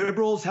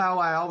liberals, how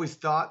I always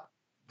thought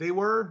they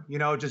were, you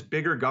know, just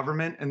bigger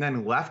government, and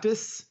then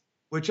leftists,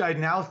 which I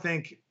now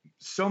think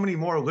so many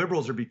more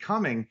liberals are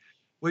becoming,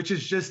 which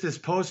is just this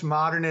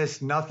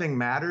postmodernist, nothing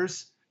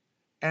matters,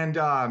 and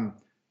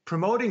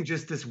promoting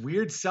just this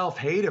weird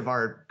self-hate of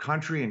our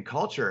country and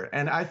culture.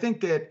 And I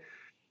think that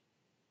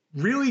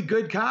really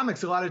good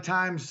comics a lot of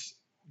times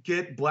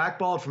get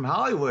blackballed from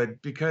Hollywood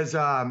because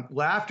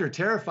laughter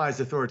terrifies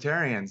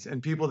authoritarians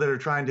and people that are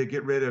trying to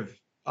get rid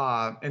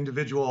of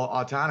individual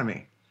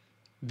autonomy.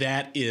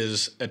 That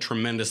is a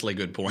tremendously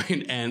good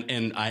point. And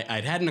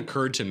it hadn't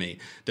occurred to me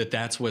that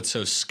that's what's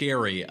so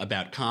scary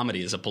about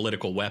comedy as a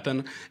political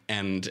weapon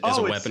and as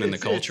a weapon in the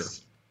culture.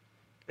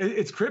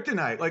 It's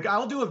kryptonite. Like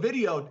I'll do a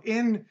video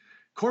in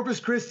Corpus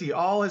Christi,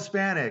 all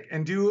Hispanic,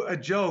 and do a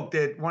joke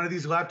that one of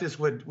these leftists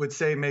would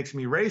say makes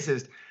me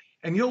racist.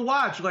 And you'll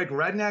watch like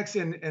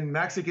rednecks and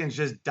Mexicans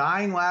just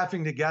dying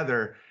laughing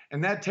together.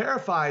 And that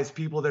terrifies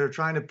people that are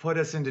trying to put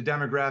us into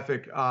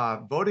demographic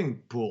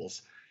voting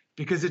pools,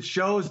 because it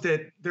shows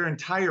that their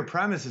entire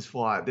premise is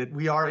flawed, that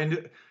we are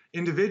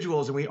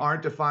individuals and we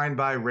aren't defined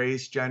by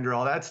race, gender,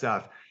 all that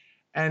stuff.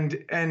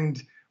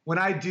 And when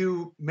I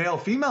do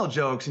male-female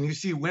jokes and you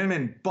see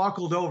women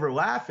buckled over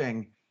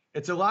laughing,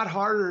 it's a lot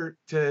harder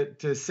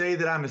to say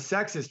that I'm a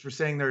sexist for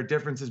saying there are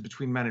differences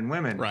between men and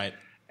women. Right.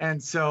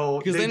 And so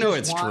because they know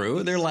it's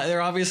true.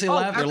 They're obviously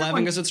laughing. They're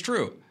laughing because it's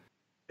true.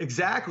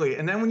 Exactly.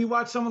 And then when you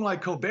watch someone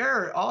like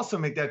Colbert also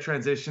make that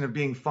transition of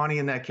being funny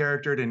in that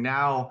character to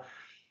now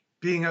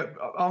being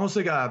almost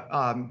like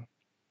a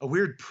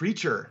weird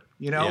preacher,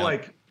 you know,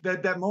 like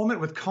that moment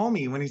with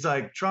Comey when he's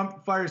like,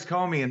 Trump fires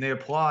Comey and they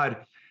applaud.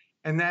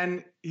 And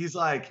then he's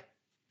like,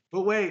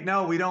 but wait,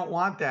 no, we don't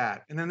want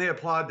that. And then they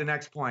applaud the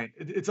next point.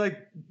 It's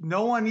like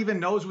no one even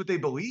knows what they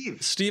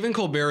believe. Stephen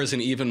Colbert is an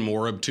even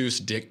more obtuse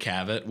Dick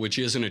Cavett, which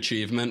is an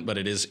achievement, but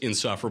it is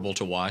insufferable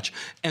to watch.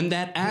 And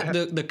that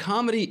the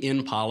comedy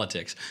in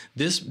politics,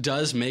 this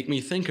does make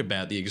me think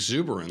about the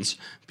exuberance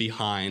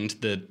behind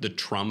the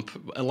Trump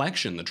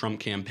election, the Trump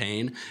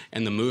campaign,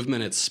 and the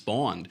movement it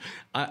spawned.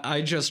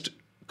 I just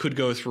could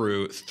go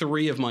through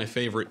 3 of my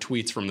favorite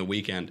tweets from the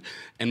weekend,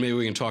 and maybe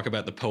we can talk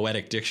about the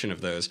poetic diction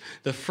of those.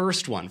 The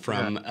first one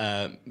from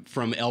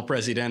El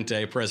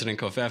Presidente, President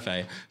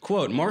Covfefe,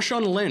 quote,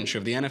 Marshawn Lynch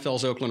of the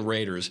NFL's Oakland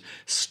Raiders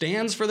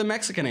stands for the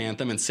Mexican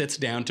anthem and sits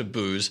down to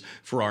booze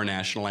for our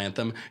national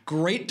anthem.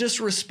 Great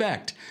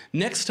disrespect.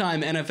 Next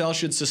time, NFL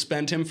should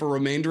suspend him for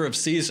remainder of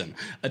season.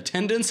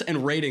 Attendance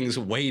and ratings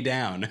way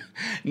down.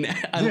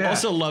 I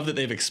also love that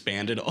they've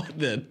expanded up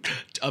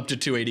to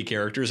 280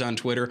 characters on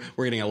Twitter.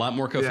 We're getting a lot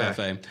more Covfefe.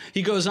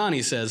 He goes on,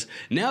 he says,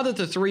 now that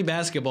the 3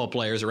 basketball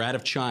players are out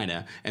of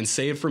China and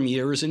saved from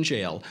years in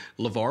jail,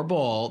 LeVar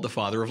Ball, the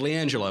father of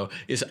LiAngelo,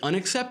 is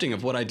unaccepting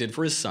of what I did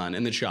for his son,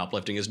 and that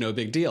shoplifting is no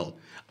big deal.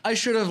 I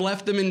should have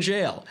left them in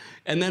jail.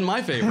 And then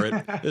my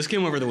favorite, this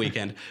came over the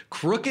weekend,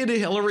 crooked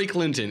Hillary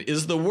Clinton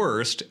is the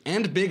worst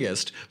and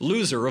biggest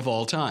loser of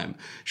all time.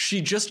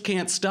 She just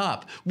can't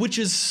stop, which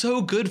is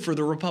so good for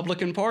the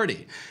Republican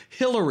Party.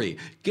 Hillary,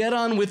 get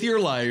on with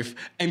your life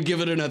and give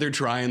it another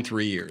try in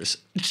 3 years.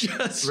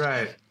 Just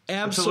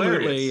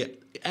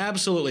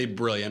absolutely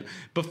brilliant.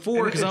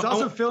 Before, because it's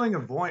also filling a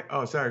void.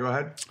 Oh, sorry, go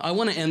ahead. I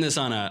want to end this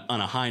on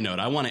a high note.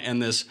 I want to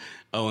end this,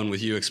 Owen,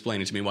 with you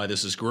explaining to me why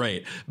this is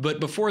great. But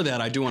before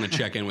that, I do want to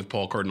check in with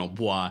Paul Cardinal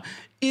Bois.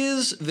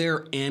 Is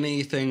there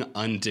anything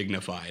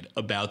undignified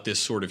about this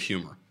sort of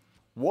humor?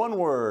 One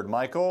word,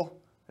 Michael.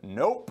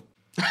 Nope.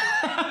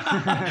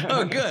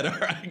 Oh, good. All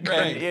right,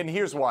 great. And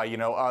here's why. You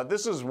know,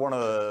 this is one of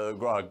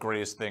the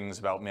greatest things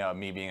about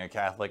me being a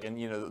Catholic.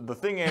 And, you know, the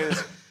thing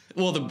is...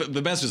 Well,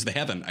 the best is the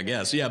heaven, I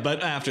guess. Yeah,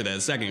 but after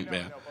that, second,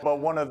 yeah. But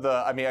one of the,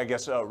 I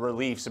guess,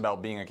 reliefs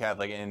about being a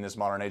Catholic in this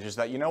modern age is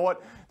that, you know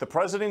what? The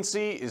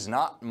presidency is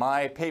not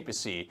my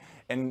papacy.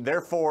 And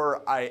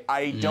therefore,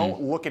 I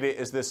don't look at it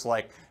as this,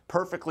 like,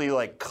 perfectly,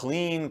 like,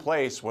 clean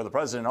place where the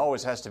president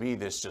always has to be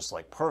this just,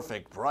 like,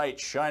 perfect, bright,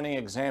 shining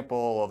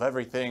example of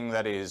everything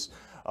that is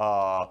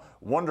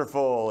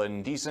wonderful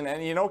and decent.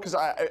 And, you know,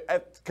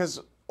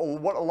 because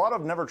what a lot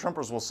of Never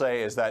Trumpers will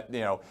say is that, you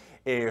know,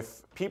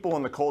 if people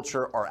in the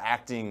culture are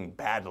acting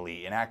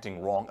badly and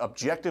acting wrong,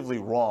 objectively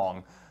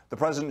wrong, the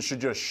president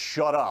should just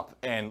shut up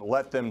and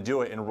let them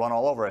do it and run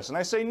all over us. And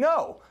I say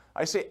no.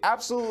 I say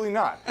absolutely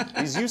not.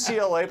 These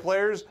UCLA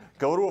players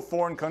go to a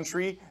foreign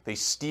country, they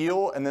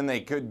steal, and then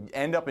they could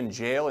end up in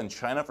jail in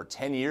China for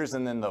 10 years,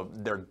 and then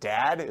their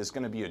dad is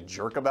going to be a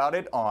jerk about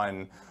it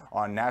on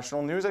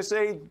national news. I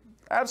say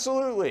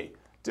absolutely.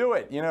 Do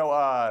it.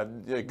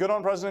 Good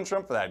on President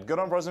Trump for that. Good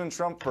on President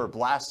Trump for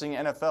blasting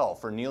NFL,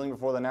 for kneeling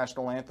before the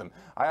national anthem.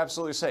 I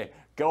absolutely say,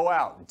 go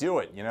out, do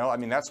it.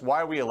 That's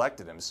why we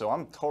elected him. So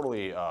I'm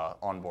totally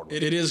on board with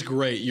it. It is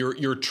great.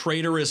 Your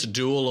traitorous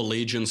dual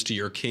allegiance to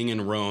your king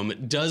in Rome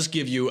does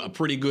give you a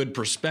pretty good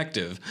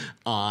perspective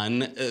on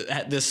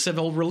this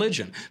civil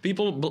religion.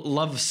 People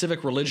love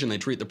civic religion. They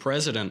treat the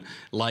president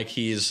like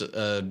he's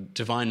a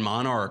divine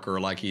monarch or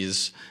like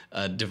he's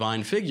a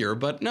divine figure.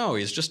 But no,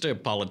 he's just a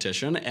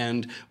politician,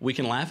 and we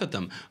can laugh at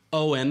them.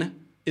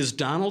 Owen, is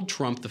Donald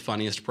Trump the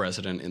funniest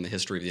president in the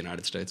history of the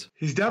United States?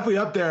 He's definitely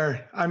up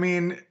there. I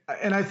mean,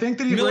 and I think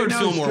that he Millard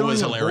right now Fillmore was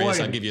hilarious.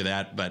 I'll I'll give you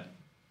that, but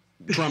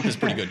Trump is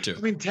pretty good too.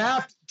 I mean,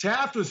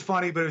 Taft was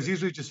funny, but it was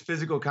usually just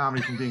physical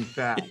comedy from being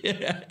fat.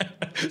 Yeah.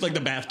 Like the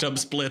bathtub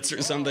splits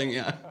or something.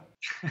 Yeah.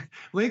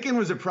 Lincoln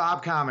was a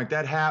prop comic.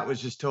 That hat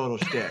was just total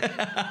shtick.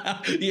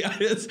 Yeah,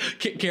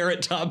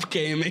 Carrot Top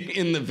came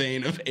in the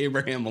vein of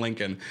Abraham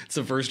Lincoln. It's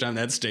the first time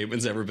that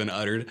statement's ever been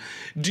uttered.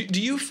 Do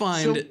you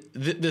find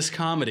this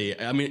comedy,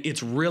 I mean,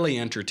 it's really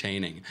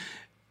entertaining.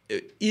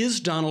 Is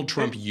Donald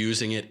Trump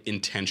using it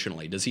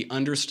intentionally? Does he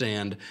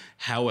understand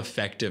how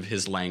effective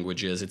his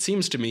language is? It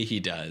seems to me he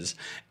does.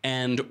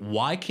 And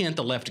why can't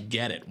the left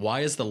get it? Why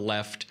is the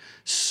left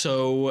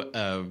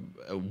so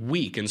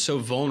weak and so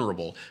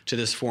vulnerable to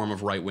this form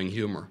of right-wing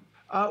humor?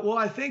 Well,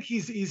 I think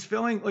he's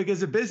filling, like,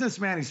 as a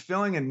businessman, he's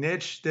filling a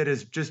niche that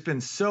has just been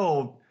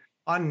so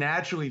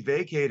unnaturally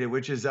vacated,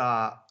 which is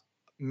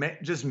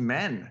just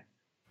men.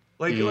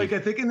 Like I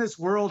think in this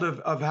world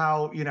of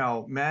how,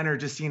 men are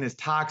just seen as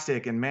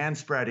toxic and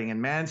manspreading and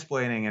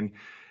mansplaining, and,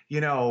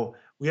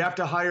 we have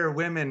to hire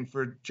women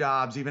for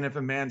jobs, even if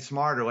a man's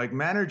smarter. Like,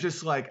 men are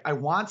just like, I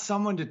want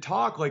someone to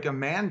talk like a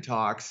man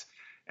talks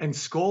and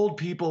scold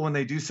people when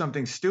they do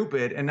something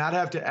stupid and not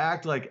have to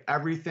act like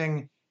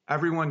everything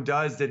everyone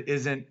does that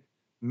isn't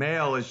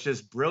male is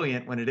just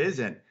brilliant when it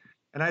isn't.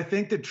 And I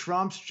think that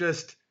Trump's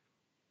just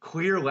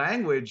clear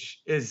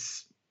language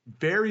is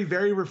very,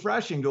 very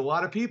refreshing to a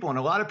lot of people, and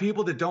a lot of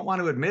people that don't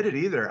want to admit it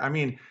either. I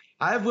mean,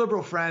 I have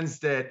liberal friends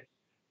that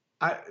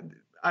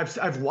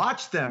I've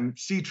watched them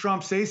see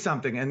Trump say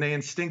something and they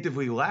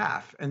instinctively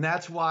laugh. And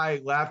that's why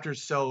laughter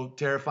is so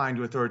terrifying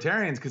to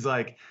authoritarians, because,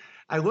 like,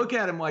 I look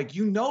at him like,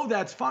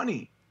 that's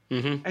funny.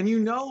 Mm-hmm. And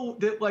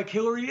that,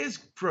 Hillary is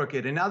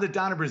crooked. And now that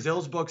Donna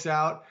Brazil's book's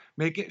out,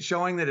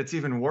 showing that it's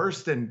even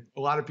worse than a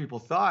lot of people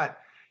thought,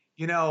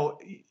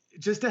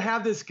 just to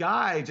have this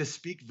guy just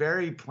speak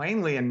very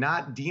plainly and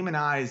not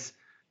demonize,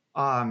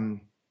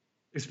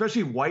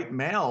 especially white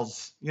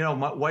males,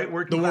 white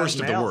working class males. The worst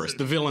of the worst,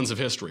 the villains of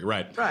history,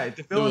 right? Right,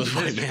 the villains of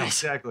history,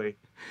 exactly.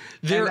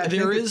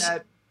 There is.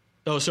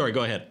 Oh, sorry.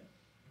 Go ahead.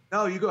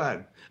 No, you go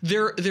ahead.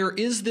 There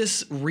is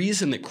this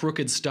reason that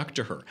Crooked stuck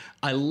to her.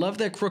 I love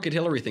that Crooked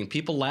Hillary thing.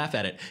 People laugh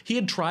at it. He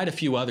had tried a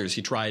few others.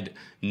 He tried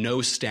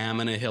No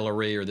Stamina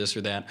Hillary or this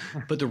or that.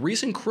 But the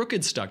reason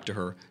Crooked stuck to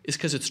her is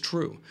because it's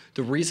true.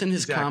 The reason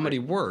his comedy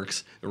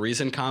works, the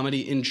reason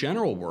comedy in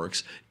general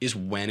works, is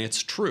when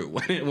it's true.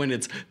 When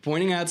it's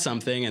pointing out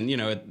something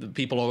and,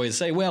 people always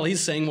say, well,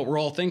 he's saying what we're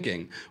all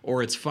thinking.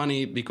 Or it's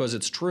funny because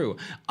it's true.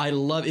 I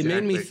love it.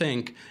 Made me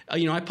think,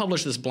 I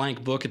published this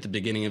blank book at the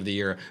beginning of the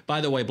year.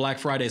 By the way, Black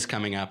Friday's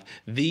coming up.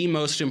 The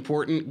most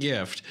important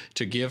gift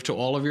to give to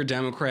all of your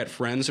Democrat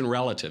friends and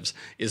relatives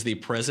is the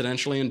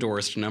presidentially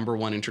endorsed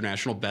 #1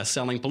 international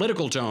best-selling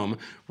political tome,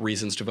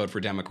 Reasons to Vote for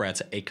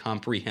Democrats, a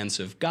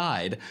comprehensive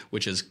guide,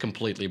 which is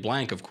completely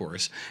blank, of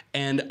course.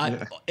 And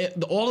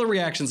all the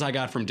reactions I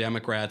got from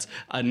Democrats,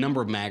 a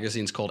number of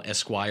magazines called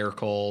Esquire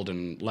called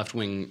and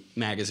left-wing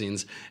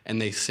magazines, and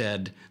they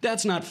said,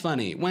 that's not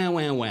funny, wah,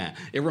 wah, wah.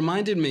 It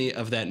reminded me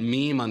of that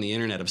meme on the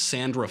internet of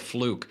Sandra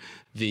Fluke,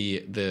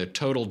 the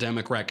total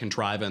Democrat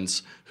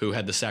contrivance who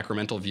had the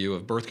sacramental view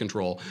of birth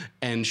control,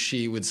 and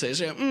she would say,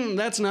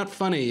 that's not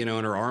funny, and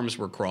her arms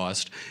were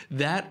crossed.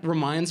 That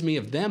reminds me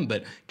of them,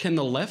 but can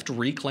the left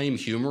reclaim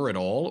humor at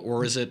all,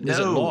 or is it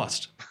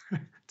lost?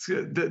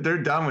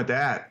 They're done with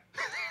that.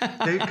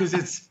 Because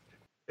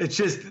it's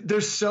just, they're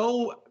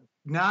so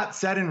not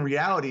set in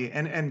reality,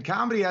 and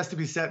comedy has to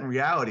be set in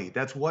reality.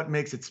 That's what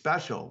makes it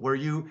special, where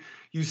you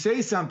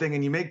say something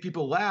and you make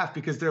people laugh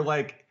because they're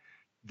like,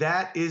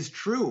 that is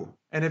true.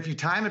 And if you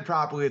time it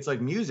properly, it's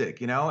like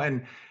music,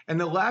 and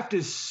the left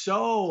is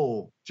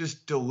so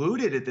just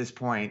diluted at this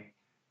point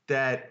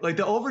that, like,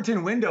 the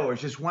Overton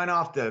windows just went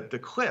off the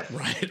cliff.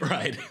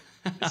 Right.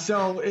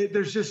 So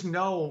there's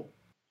no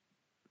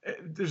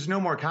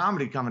more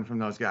comedy coming from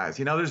those guys.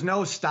 There's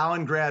no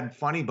Stalingrad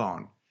funny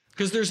bone.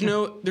 Because there's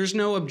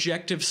no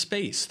objective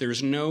space.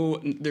 There's no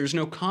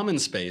common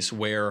space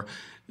where,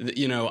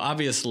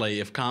 obviously,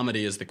 if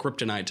comedy is the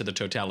kryptonite to the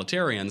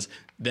totalitarians,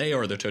 they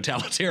are the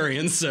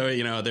totalitarians.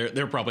 So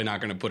they're probably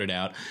not going to put it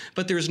out.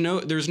 But there's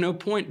no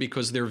point,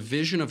 because their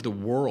vision of the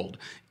world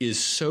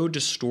is so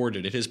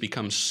distorted. It has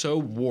become so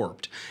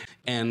warped.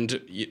 And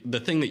the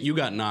thing that you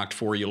got knocked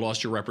for, you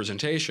lost your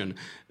representation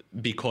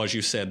because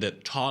you said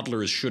that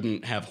toddlers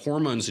shouldn't have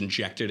hormones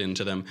injected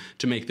into them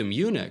to make them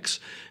eunuchs.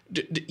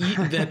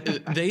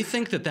 That they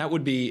think that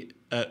would be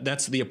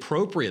that's the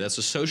appropriate, that's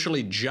a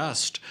socially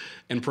just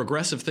and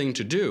progressive thing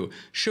to do,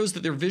 shows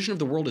that their vision of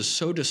the world is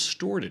so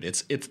distorted.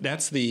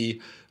 That's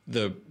the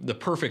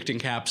perfect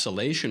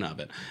encapsulation of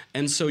it.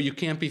 And so you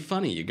can't be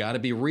funny. You got to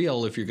be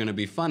real if you're going to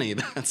be funny.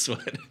 That's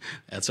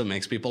what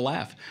makes people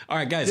laugh. All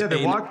right, guys. Yeah,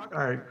 all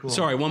right, cool.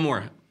 Sorry, one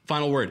more.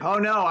 Final word. Oh,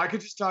 no, I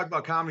could just talk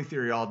about comedy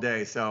theory all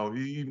day, so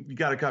you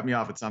got to cut me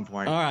off at some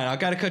point. All right, I've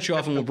got to cut you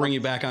off and we'll bring you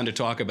back on to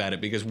talk about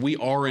it because we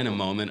are in a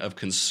moment of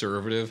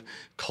conservative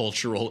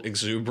cultural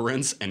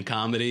exuberance and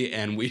comedy,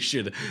 and we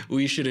should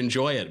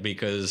enjoy it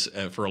because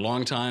for a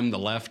long time the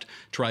left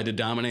tried to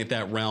dominate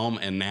that realm,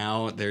 and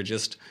now they're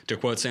just, to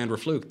quote Sandra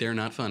Fluke, they're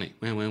not funny.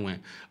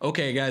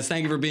 Okay, guys,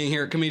 thank you for being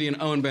here. Comedian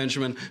Owen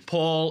Benjamin,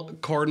 Paul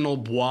Cardinal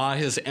Bois,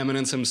 His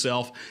Eminence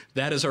himself.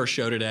 That is our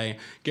show today.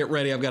 Get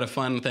ready. I've got a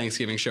fun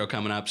Thanksgiving show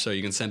coming up, so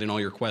you can send in all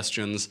your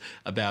questions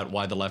about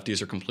why the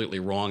lefties are completely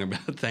wrong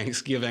about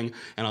Thanksgiving,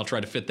 and I'll try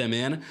to fit them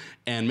in.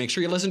 And make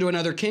sure you listen to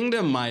Another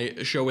Kingdom, my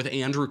show with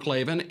Andrew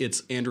Klavan.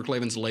 It's Andrew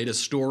Klavan's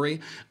latest story,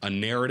 a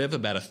narrative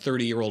about a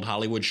 30-year-old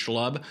Hollywood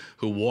schlub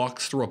who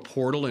walks through a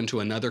portal into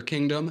another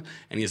kingdom,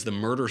 and he is the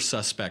murder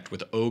suspect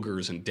with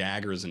ogres and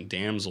daggers and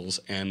damsels.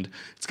 And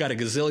it's got a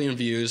gazillion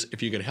views.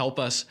 If you could help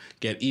us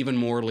get even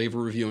more, leave a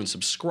review and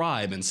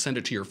subscribe and send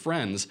it to your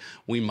friends.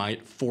 We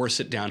might force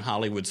it down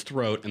Hollywood's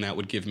throat, and that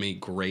would give me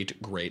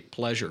great, great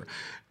pleasure.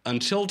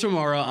 Until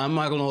tomorrow, I'm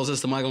Michael Knowles. This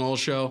is The Michael Knowles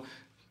Show.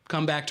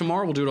 Come back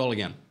tomorrow. We'll do it all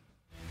again.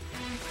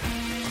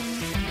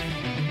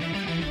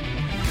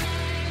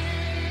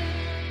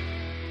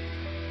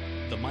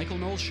 The Michael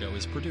Knowles Show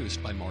is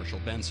produced by Marshall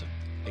Benson.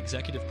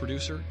 Executive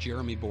producer,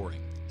 Jeremy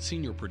Boring.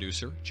 Senior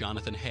producer,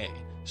 Jonathan Hay.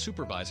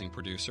 Supervising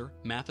producer,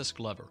 Mathis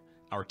Glover.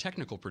 Our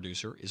technical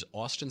producer is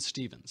Austin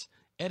Stevens.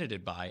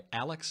 Edited by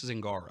Alex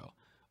Zingaro.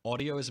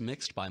 Audio is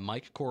mixed by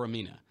Mike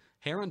Coromina.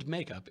 Hair and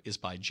makeup is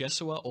by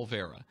Jesua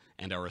Olvera,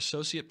 and our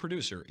associate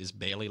producer is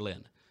Bailey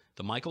Lynn.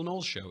 The Michael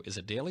Knowles Show is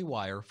a Daily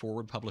Wire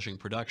Forward Publishing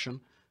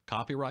production.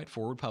 Copyright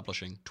Forward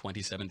Publishing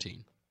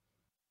 2017.